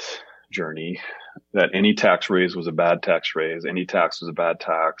that journey that any tax raise was a bad tax raise, any tax was a bad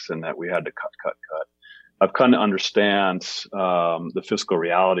tax, and that we had to cut. I've come to understand the fiscal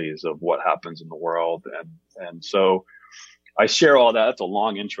realities of what happens in the world. And so I share all that. That's a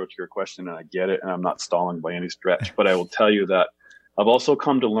long intro to your question, and I get it, and I'm not stalling by any stretch. But I will tell you that I've also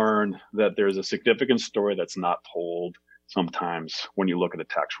come to learn that there's a significant story that's not told sometimes when you look at a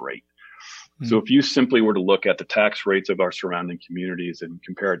tax rate. So if you simply were to look at the tax rates of our surrounding communities and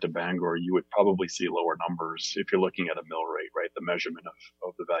compare it to Bangor, you would probably see lower numbers if you're looking at a mill rate, right? The measurement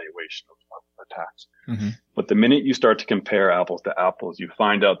of the valuation of a tax. But the minute you start to compare apples to apples, you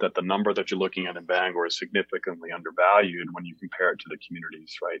find out that the number that you're looking at in Bangor is significantly undervalued when you compare it to the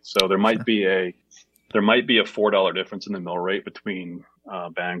communities, right? So there might be a $4 difference in the mill rate between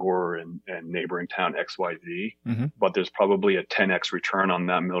Bangor and neighboring town XYZ, but there's probably a 10x return on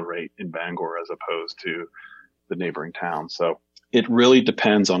that mill rate in Bangor as opposed to the neighboring town. So it really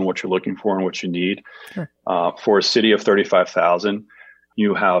depends on what you're looking for and what you need. For a city of 35,000,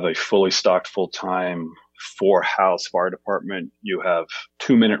 you have a fully stocked full-time 4-house fire department. You have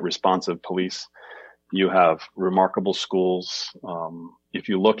 2-minute responsive police. You have remarkable schools. If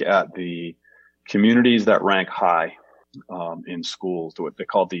you look at the communities that rank high in schools, what they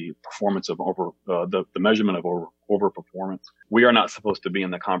call the performance of the measurement of overperformance. We are not supposed to be in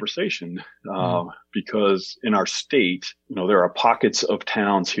the conversation because in our state, there are pockets of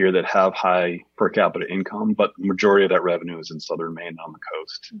towns here that have high per capita income, but the majority of that revenue is in southern Maine on the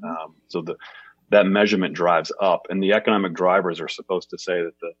coast. So that measurement drives up, and the economic drivers are supposed to say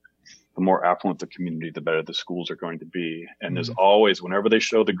that the more affluent the community, the better the schools are going to be. And there's always, whenever they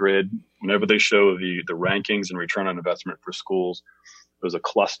show the grid, whenever they show the rankings and return on investment for schools, there's a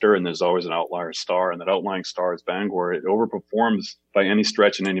cluster and there's always an outlier star. And that outlying star is Bangor. It overperforms by any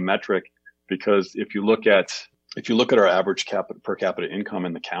stretch in any metric, because if you look at our average per capita income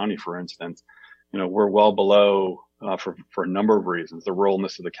in the county, for instance, we're well below for a number of reasons, the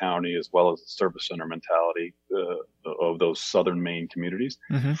ruralness of the county, as well as the service center mentality of those southern Maine communities.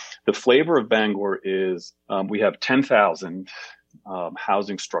 The flavor of Bangor is we have 10,000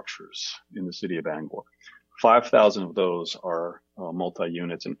 housing structures in the city of Bangor. 5,000 of those are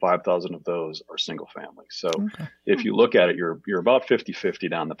multi-units, and 5,000 of those are single family. So if you look at it, you're about 50-50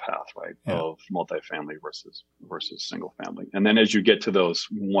 down the path, right, of multifamily versus single family. And then as you get to those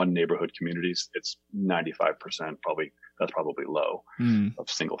one neighborhood communities, it's 95% that's probably low of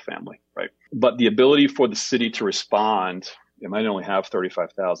single family, right? But the ability for the city to respond, it might only have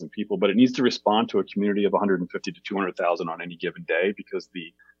 35,000 people, but it needs to respond to a community of 150 to 200,000 on any given day, because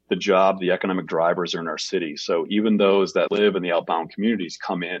the economic drivers are in our city. So even those that live in the outbound communities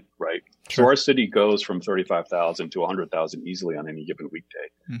come in, right? Sure. So our city goes from 35,000 to 100,000 easily on any given weekday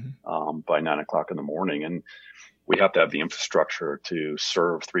by 9 o'clock in the morning. And we have to have the infrastructure to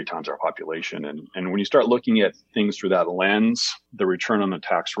serve 3 times our population. And when you start looking at things through that lens, the return on the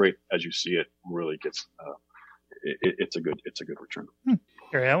tax rate, as you see it, really gets it's a good return.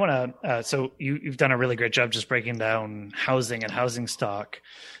 Cary, I want to. So you've done a really great job just breaking down housing and housing stock.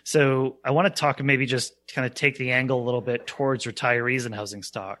 So I want to talk, maybe just kind of take the angle a little bit towards retirees and housing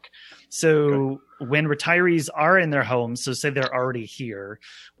stock. So when retirees are in their homes, so say they're already here,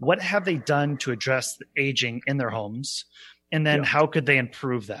 what have they done to address the aging in their homes, and then how could they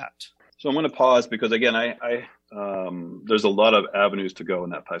improve that? So I'm going to pause because again, I there's a lot of avenues to go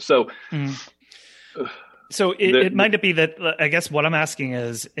in that pipe. So. So it might be that, I guess what I'm asking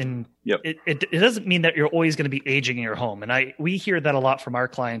is, it doesn't mean that you're always going to be aging in your home. And we hear that a lot from our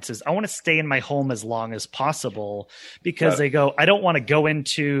clients is, I want to stay in my home as long as possible, because they go, I don't want to go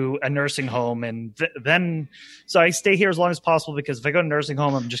into a nursing home. And so I stay here as long as possible, because if I go to a nursing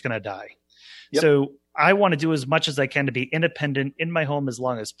home, I'm just going to die. Yep. So I want to do as much as I can to be independent in my home as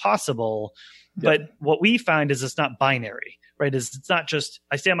long as possible. But what we find is it's not binary, right? It's not just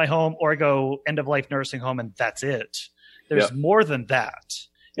I stay in my home or I go end of life nursing home and that's it. There's more than that.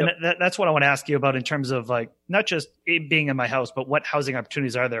 And that's what I want to ask you about in terms of like, not just it being in my house, but what housing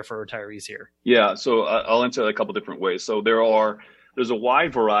opportunities are there for retirees here? Yeah. So I'll answer that a couple different ways. So there's a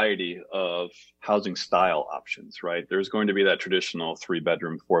wide variety of housing style options, right? There's going to be that traditional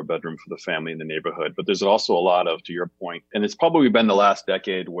 3-bedroom, 4-bedroom for the family in the neighborhood, but there's also a lot of, to your point, and it's probably been the last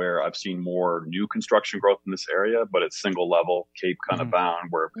decade where I've seen more new construction growth in this area, but it's single level, Cape kind of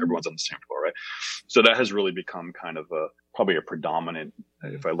bound, where everyone's on the same floor, right? So that has really become kind of probably a predominant,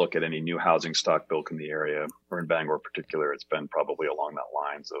 if I look at any new housing stock built in the area, or in Bangor in particular, it's been probably along that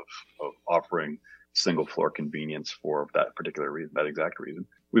lines of offering single floor convenience for that particular reason, that exact reason.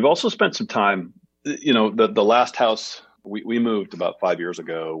 We've also spent some time, the last house we moved about 5 years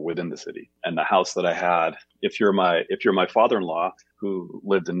ago within the city, and the house that I had, if you're my father-in-law who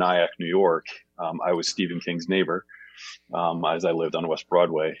lived in Nyack, New York, I was Stephen King's neighbor, as I lived on West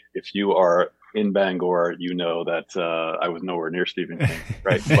Broadway. If you are in Bangor, you know that I was nowhere near Stephen King,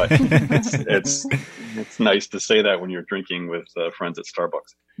 right? But it's nice to say that when you're drinking with friends at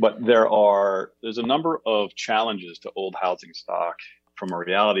Starbucks. But there's a number of challenges to old housing stock from a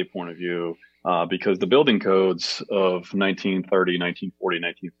reality point of view, because the building codes of 1930, 1940,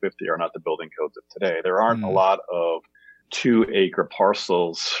 1950 are not the building codes of today. There aren't a lot of 2-acre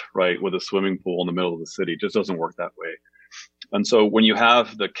parcels, right, with a swimming pool in the middle of the city. It just doesn't work that way. And so when you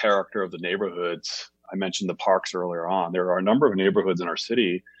have the character of the neighborhoods, I mentioned the parks earlier on, there are a number of neighborhoods in our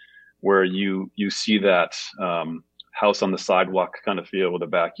city where you see that house on the sidewalk kind of feel with a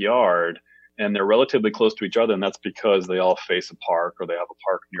backyard, and they're relatively close to each other. And that's because they all face a park or they have a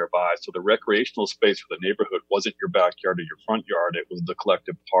park nearby. So the recreational space for the neighborhood wasn't your backyard or your front yard. It was the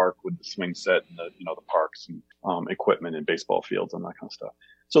collective park with the swing set and the parks and equipment and baseball fields and that kind of stuff.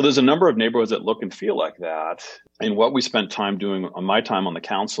 So there's a number of neighborhoods that look and feel like that. And what we spent time doing on my time on the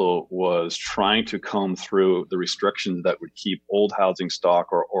council was trying to comb through the restrictions that would keep old housing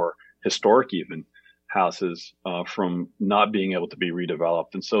stock or historic even houses from not being able to be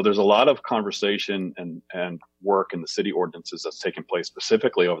redeveloped. And so there's a lot of conversation and work in the city ordinances that's taken place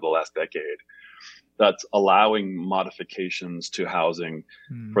specifically over the last decade that's allowing modifications to housing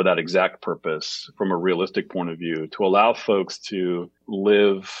for that exact purpose from a realistic point of view, to allow folks to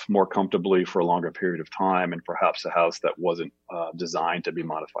live more comfortably for a longer period of time, and perhaps a house that wasn't designed to be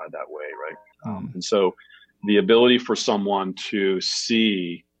modified that way, right? And so the ability for someone to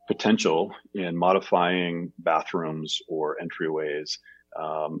see potential in modifying bathrooms or entryways,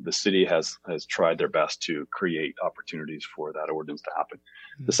 the city has tried their best to create opportunities for that ordinance to happen.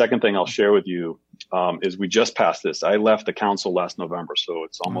 The second thing I'll share with you is we just passed this. I left the council last November, so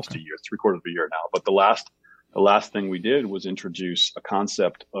it's almost a year, 3/4 of a year now. But the last thing we did was introduce a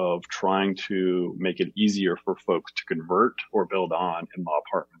concept of trying to make it easier for folks to convert or build on in-law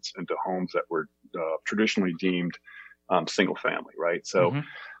apartments into homes that were traditionally deemed single family, right? So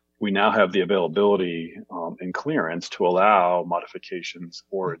we now have the availability and clearance to allow modifications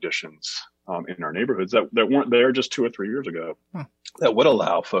or additions in our neighborhoods that weren't there just 2 or 3 years ago. That would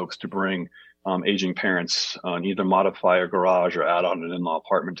allow folks to bring aging parents and either modify a garage or add on an in-law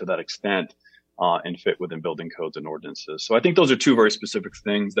apartment to that extent and fit within building codes and ordinances. So I think those are two very specific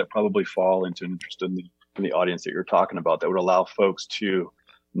things that probably fall into an interest in the audience that you're talking about that would allow folks to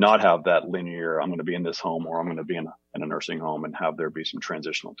not have that linear, I'm going to be in this home or I'm going to be in a nursing home, and have there be some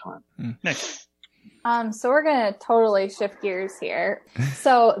transitional time. Nice. So we're going to totally shift gears here.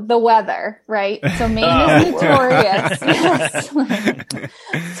 So the weather, right? So Maine is notorious. Yes.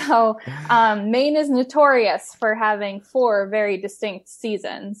 So Maine is notorious for having 4 very distinct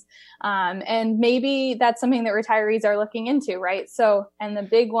seasons. And maybe that's something that retirees are looking into, right? So, and the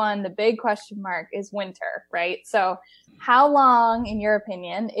big question mark is winter, right? So how long, in your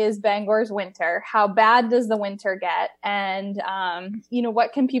opinion, is Bangor's winter? How bad does the winter get? And,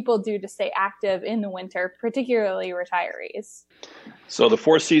 what can people do to stay active in the winter, particularly retirees? So the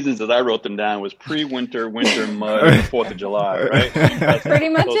 4 seasons, as I wrote them down, was pre-winter, winter, mud, and 4th of July, right? That's pretty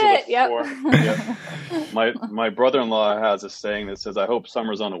much it. Yep. My brother-in-law has a saying that says, "I hope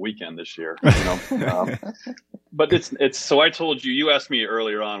summer's on a weekend this year." But it's so I told you asked me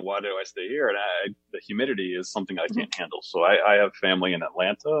earlier on, why do I stay here? And the humidity is something I can't handle. So I have family in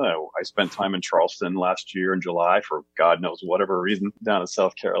Atlanta. I spent time in Charleston last year in July for God knows whatever reason down in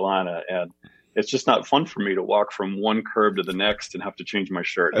South Carolina. And it's just not fun for me to walk from one curb to the next and have to change my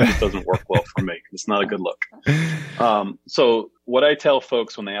shirt. It just doesn't work well for me. It's not a good look. So what I tell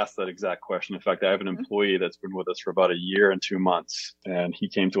folks when they ask that exact question, in fact, I have an employee that's been with us for about a year and 2 months, and he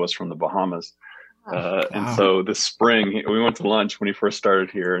came to us from the Bahamas. And so this spring, we went to lunch when he first started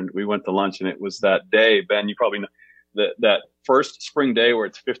here, and we went to lunch, and it was that day, Ben, you probably know, that first spring day where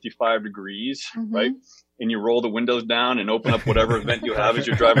it's 55 degrees, right? And you roll the windows down and open up whatever event you have as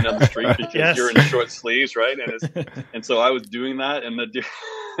you're driving down the street because you're in short sleeves, right? And so I was doing that, and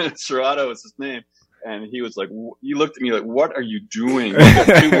Serrato is his name. And he was like, he looked at me like, "What are you doing? You've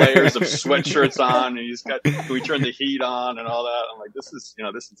got 2 layers of sweatshirts on, and can we turn the heat on and all that?" I'm like, this is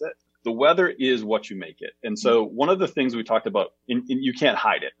it. The weather is what you make it. And so one of the things we talked about, you can't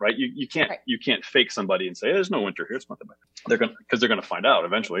hide it, right? You can't fake somebody and say, "Hey, there's no winter here. It's not the bad." Because they're going to find out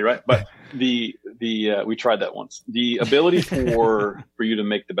eventually, right? But we tried that once. The ability for you to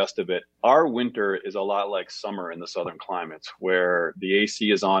make the best of it. Our winter is a lot like summer in the southern climates, where the AC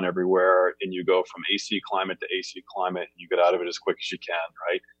is on everywhere, and you go from AC climate to AC climate, and you get out of it as quick as you can,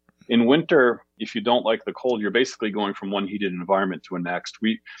 right? In winter, if you don't like the cold, you're basically going from one heated environment to a next.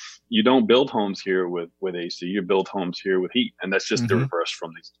 You don't build homes here with AC. You build homes here with heat, and that's just the reverse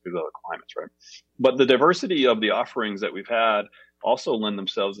from these other climates, right? But the diversity of the offerings that we've had also lend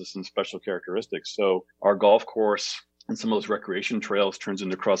themselves to some special characteristics. So our golf course and some of those recreation trails turns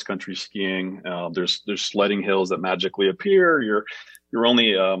into cross country skiing. There's sledding hills that magically appear. You're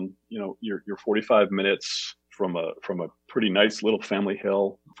only you're 45 minutes from a pretty nice little family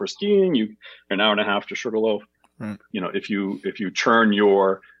hill for skiing. You're an hour and a half to Sugarloaf. Right. If you turn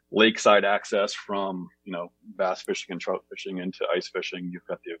your lakeside access from bass fishing and trout fishing into ice fishing, you've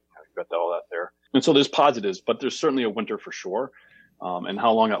got all that there. And so there's positives, but there's certainly a winter for sure. And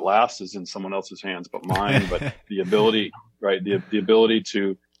how long it lasts is in someone else's hands but mine. But the ability, right, the ability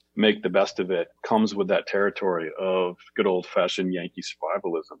to make the best of it comes with that territory of good old fashioned Yankee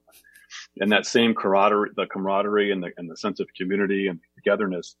survivalism. And that same camaraderie and the sense of community and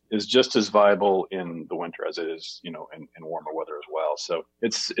togetherness is just as viable in the winter as it is, in warmer weather as well. So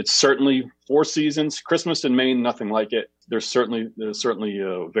it's certainly 4 seasons. Christmas in Maine, nothing like it. There's certainly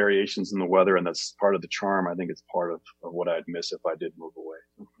variations in the weather, and that's part of the charm. I think it's part of what I'd miss if I did move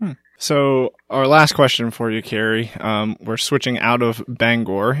away. So our last question for you, Cary. We're switching out of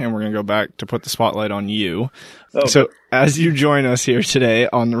Bangor, and we're going to go back to put the spotlight on you. Oh, so as you join us here today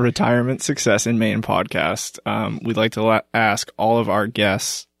on the Retirement Success in Maine podcast, we'd like to ask all of our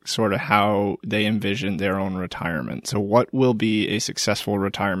guests sort of how they envision their own retirement. So what will be a successful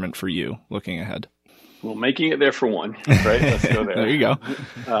retirement for you looking ahead? Well, making it there for one, right? Let's go there. There you go.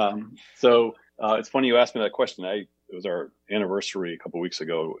 So it's funny you asked me that question. It was our anniversary a couple of weeks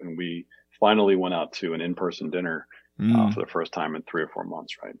ago, and we finally went out to an in-person dinner for the first time in 3 or 4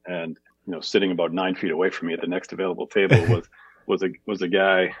 months, right? And sitting about 9 feet away from me at the next available table was a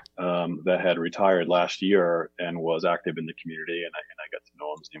guy that had retired last year and was active in the community, and I got to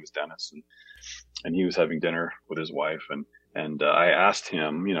know him. His name was Dennis, and he was having dinner with his wife, and I asked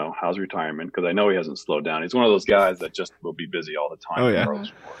him, how's retirement? Because I know he hasn't slowed down. He's one of those guys that just will be busy all the time. Oh, yeah.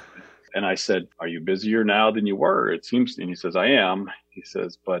 And I said, "Are you busier now than you were? It seems." And he says, "I am." He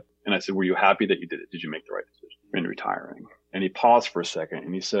says, and I said, "Were you happy that you did it? Did you make the right decision in retiring?" And he paused for a second,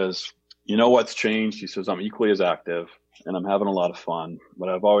 and he says, "You know what's changed?" He says, "I'm equally as active. and I'm having a lot of fun, but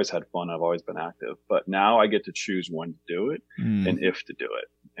I've always had fun. I've always been active, but now I get to choose when to do it and if to do it.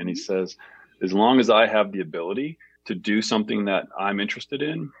 And he says, as long as I have the ability to do something that I'm interested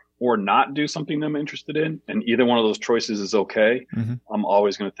in or not do something that I'm interested in, and either one of those choices is okay, I'm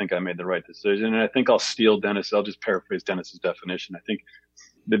always going to think I made the right decision. And I think I'll just paraphrase Dennis's definition. I think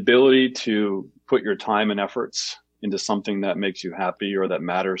the ability to put your time and efforts into something that makes you happy or that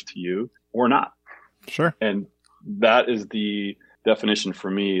matters to you or not. Sure. And that is the definition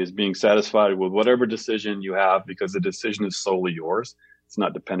for me, is being satisfied with whatever decision you have, because the decision is solely yours. It's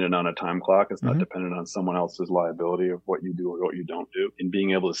not dependent on a time clock. It's not dependent on someone else's liability of what you do or what you don't do. And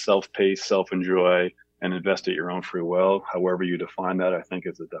being able to self-pace, self-enjoy, and invest at your own free will, however you define that, I think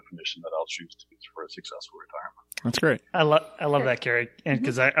is the definition that I'll choose to use for a successful retirement. That's great. I love that, Cary. And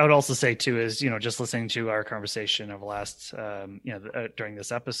because I would also say too is, just listening to our conversation over the last, during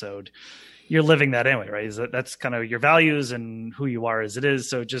this episode, you're living that anyway, right? That's kind of your values and who you are as it is.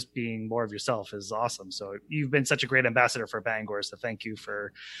 So just being more of yourself is awesome. So you've been such a great ambassador for Bangor. So thank you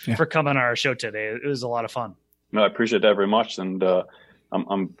for coming on our show today. It was a lot of fun. No, I appreciate that very much. And,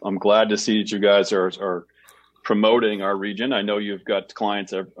 I'm glad to see that you guys are promoting our region. I know you've got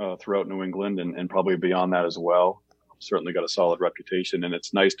clients throughout New England and probably beyond that as well. Certainly got a solid reputation, and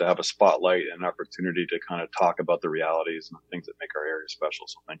it's nice to have a spotlight and an opportunity to kind of talk about the realities and the things that make our area special.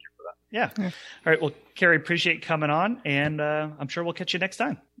 So thank you for that. Yeah. All right. Well, Cary, appreciate coming on, and I'm sure we'll catch you next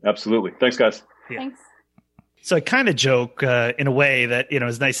time. Absolutely. Thanks, guys. Yeah. Thanks. So I kind of joke in a way that,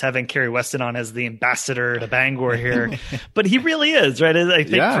 it's nice having Cary Weston on as the ambassador to Bangor here, but he really is, right? I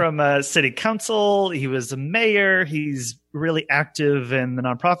think from city council, he was a mayor. He's really active in the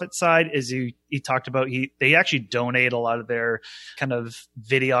nonprofit side. As he talked about, they actually donate a lot of their kind of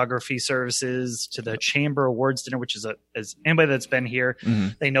videography services to the Chamber Awards dinner, which is as anybody that's been here,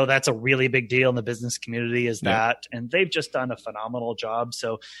 they know that's a really big deal in the business community that, and they've just done a phenomenal job.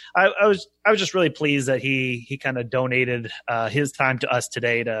 So I was just really pleased that he kind of donated his time to us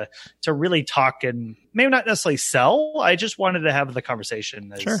today to really talk and maybe not necessarily sell. I just wanted to have the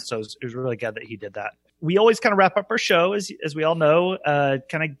conversation. So it was really good that he did that. We always kind of wrap up our show, as we all know,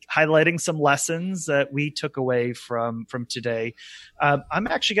 kind of highlighting some lessons that we took away from today. I'm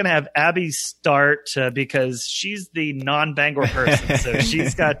actually going to have Abby start because she's the non-Bangor person. So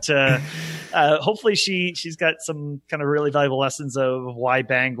she's got, hopefully she's got some kind of really valuable lessons of why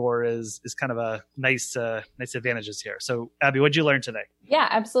Bangor is kind of a nice advantages here. So Abby, what'd you learn today? Yeah,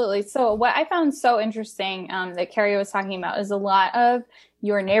 absolutely. So what I found so interesting that Cary was talking about is a lot of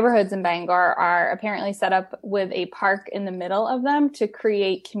your neighborhoods in Bangor are apparently set up with a park in the middle of them to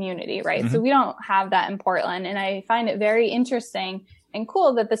create community, right? So we don't have that in Portland. And I find it very interesting and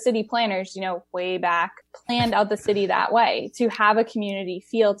cool that the city planners, way back planned out the city that way to have a community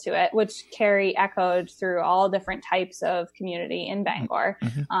feel to it, which Cary echoed through all different types of community in Bangor.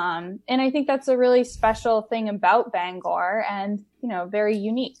 And I think that's a really special thing about Bangor and, very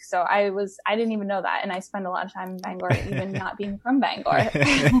unique. So I didn't even know that. And I spend a lot of time in Bangor, even not being from Bangor.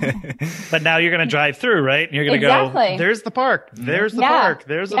 But now you're going to drive through, right? And you're going to go, there's the park, there's the park,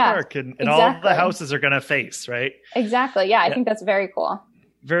 there's the park. And all the houses are going to face, right? Exactly. Yeah. I think that's very cool.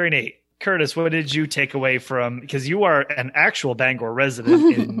 Very neat. Curtis, what did you take away from, because you are an actual Bangor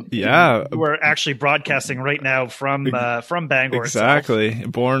resident. We're actually broadcasting right now from Bangor. Exactly.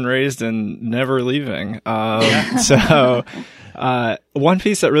 Itself. Born, raised, and never leaving. So one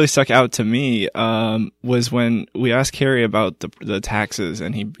piece that really stuck out to me was when we asked Cary about the taxes,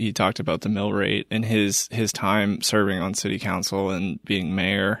 and he talked about the mill rate and his time serving on city council and being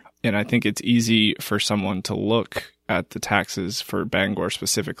mayor. And I think it's easy for someone to look at the taxes for Bangor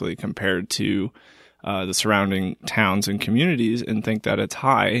specifically compared to the surrounding towns and communities and think that it's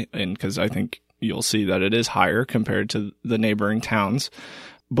high. And because I think you'll see that it is higher compared to the neighboring towns.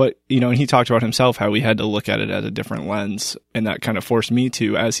 But, and he talked about himself, how we had to look at it at a different lens. And that kind of forced me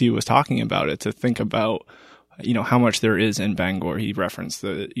to, as he was talking about it, to think about, how much there is in Bangor. He referenced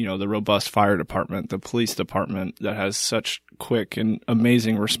the robust fire department, the police department that has such quick and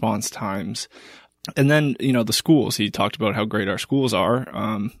amazing response times. And then, the schools. He talked about how great our schools are.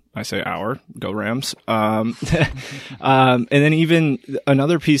 I say go Rams. And then even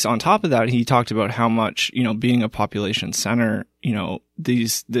another piece on top of that, he talked about how much, being a population center,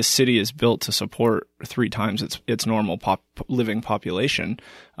 this city is built to support 3 times its normal living population.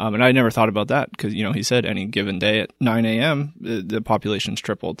 And I never thought about that because, he said any given day at 9 a.m., the population's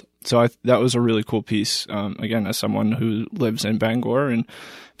tripled. So that was a really cool piece. Again, as someone who lives in Bangor and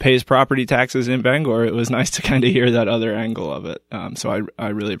pays property taxes in Bangor, it was nice to kind of hear that other angle of it. So I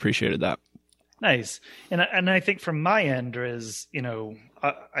really appreciated that. Nice. And I think from my end is,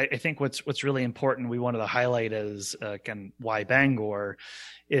 I think what's really important, we wanted to highlight is again, why Bangor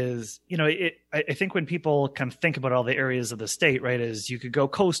is, I think when people kind of think about all the areas of the state, right, is you could go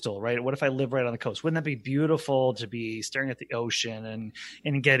coastal, right? What if I live right on the coast? Wouldn't that be beautiful to be staring at the ocean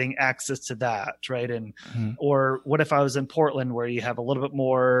and getting access to that, right? And or what if I was in Portland, where you have a little bit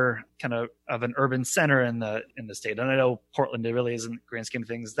more kind of an urban center in the state? And I know Portland, it really isn't, grand scheme of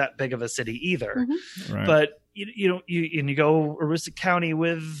things, that big of a city either. Right. But you go Aroostook County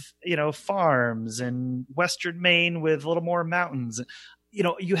with farms, and Western Maine with a little more mountains.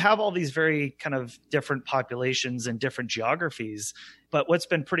 You have all these very kind of different populations and different geographies. But what's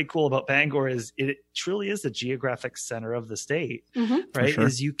been pretty cool about Bangor is it truly is the geographic center of the state, right? Sure.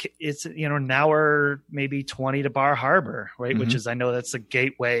 It's an hour, maybe 20 to Bar Harbor, right? Which is, I know that's a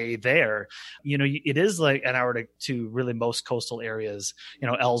gateway there. It is like an hour to really most coastal areas,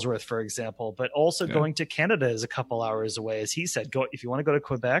 Ellsworth, for example, but also going to Canada is a couple hours away. As he said, if you want to go to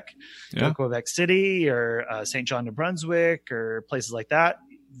Quebec, go to Quebec City or St. John, New Brunswick, or places like that.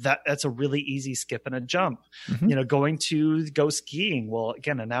 That's a really easy skip and a jump. Going to go skiing, well,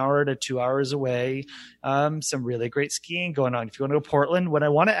 again, an hour to 2 hours away. Some really great skiing going on. If you want to go to Portland, when I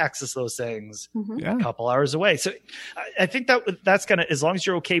want to access those things, a couple hours away. So I think that's gonna, as long as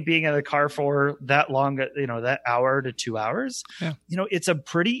you're okay being in the car for that long, that hour to 2 hours, it's a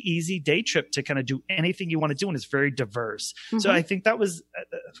pretty easy day trip to kind of do anything you want to do, and it's very diverse. So I think that was,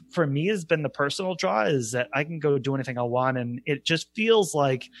 for me, has been the personal draw, is that I can go do anything I want, and it just feels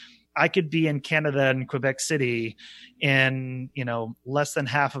like I could be in Canada and Quebec City in, less than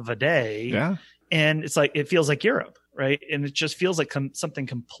half of a day. Yeah. And it's like, it feels like Europe, right? And it just feels like something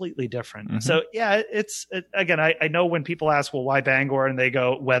completely different. So again, I know when people ask, well, why Bangor? And they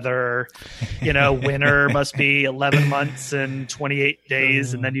go, weather, winter must be 11 months and 28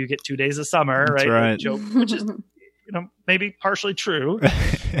 days. And then you get 2 days of summer, That's right? Joke, which is, maybe partially true,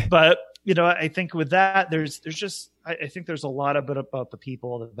 but I think with that, there's just, I think there's a lot of it about the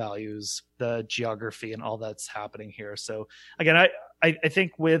people, the values, the geography, and all that's happening here. So again, I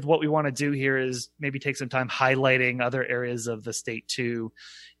think with what we want to do here is maybe take some time highlighting other areas of the state too,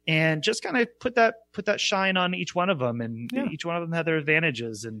 and just kind of put that shine on each one of them, and each one of them have their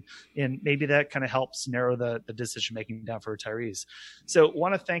advantages, and maybe that kind of helps narrow the decision making down for retirees. So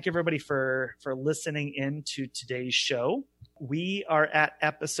want to thank everybody for listening in to today's show. We are at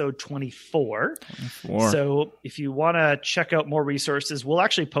episode 24. So if you want to check out more resources, we'll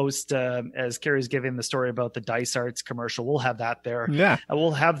actually post, as Cary's giving the story about the Dice Arts commercial, we'll have that there. Yeah.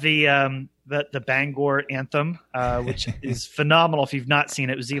 We'll have the Bangor anthem, which is phenomenal. If you've not seen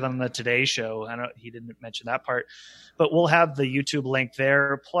it, it was even on the Today Show. I know he didn't mention that part, but we'll have the YouTube link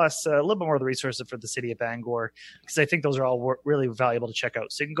there, plus a little bit more of the resources for the city of Bangor, because I think those are all really valuable to check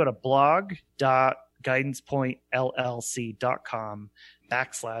out. So you can go to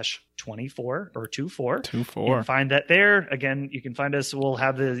blog.guidancepointllc.com/24 or 24 and find that there. Again, you can find us. We'll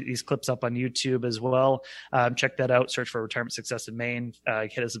have these clips up on YouTube as well. Check that out. Search for Retirement Success in Maine.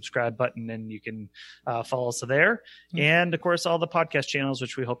 Hit a subscribe button, and you can follow us there. And of course, all the podcast channels,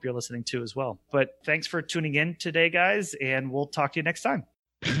 which we hope you're listening to as well. But thanks for tuning in today, guys, and we'll talk to you next time.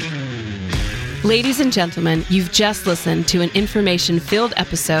 Ladies and gentlemen, you've just listened to an information-filled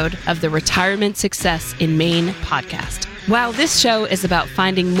episode of the Retirement Success in Maine podcast. While this show is about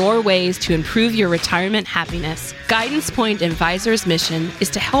finding more ways to improve your retirement happiness, Guidance Point Advisors' mission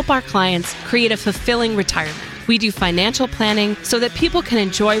is to help our clients create a fulfilling retirement. We do financial planning so that people can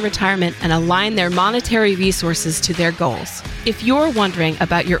enjoy retirement and align their monetary resources to their goals. If you're wondering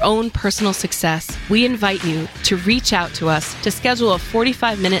about your own personal success, we invite you to reach out to us to schedule a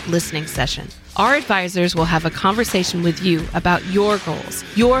 45-minute listening session. Our advisors will have a conversation with you about your goals,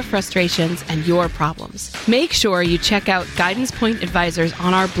 your frustrations, and your problems. Make sure you check out Guidance Point Advisors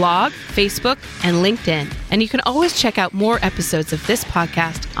on our blog, Facebook, and LinkedIn. And you can always check out more episodes of this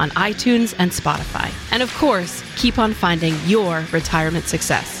podcast on iTunes and Spotify. And of course, keep on finding your retirement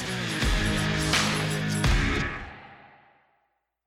success.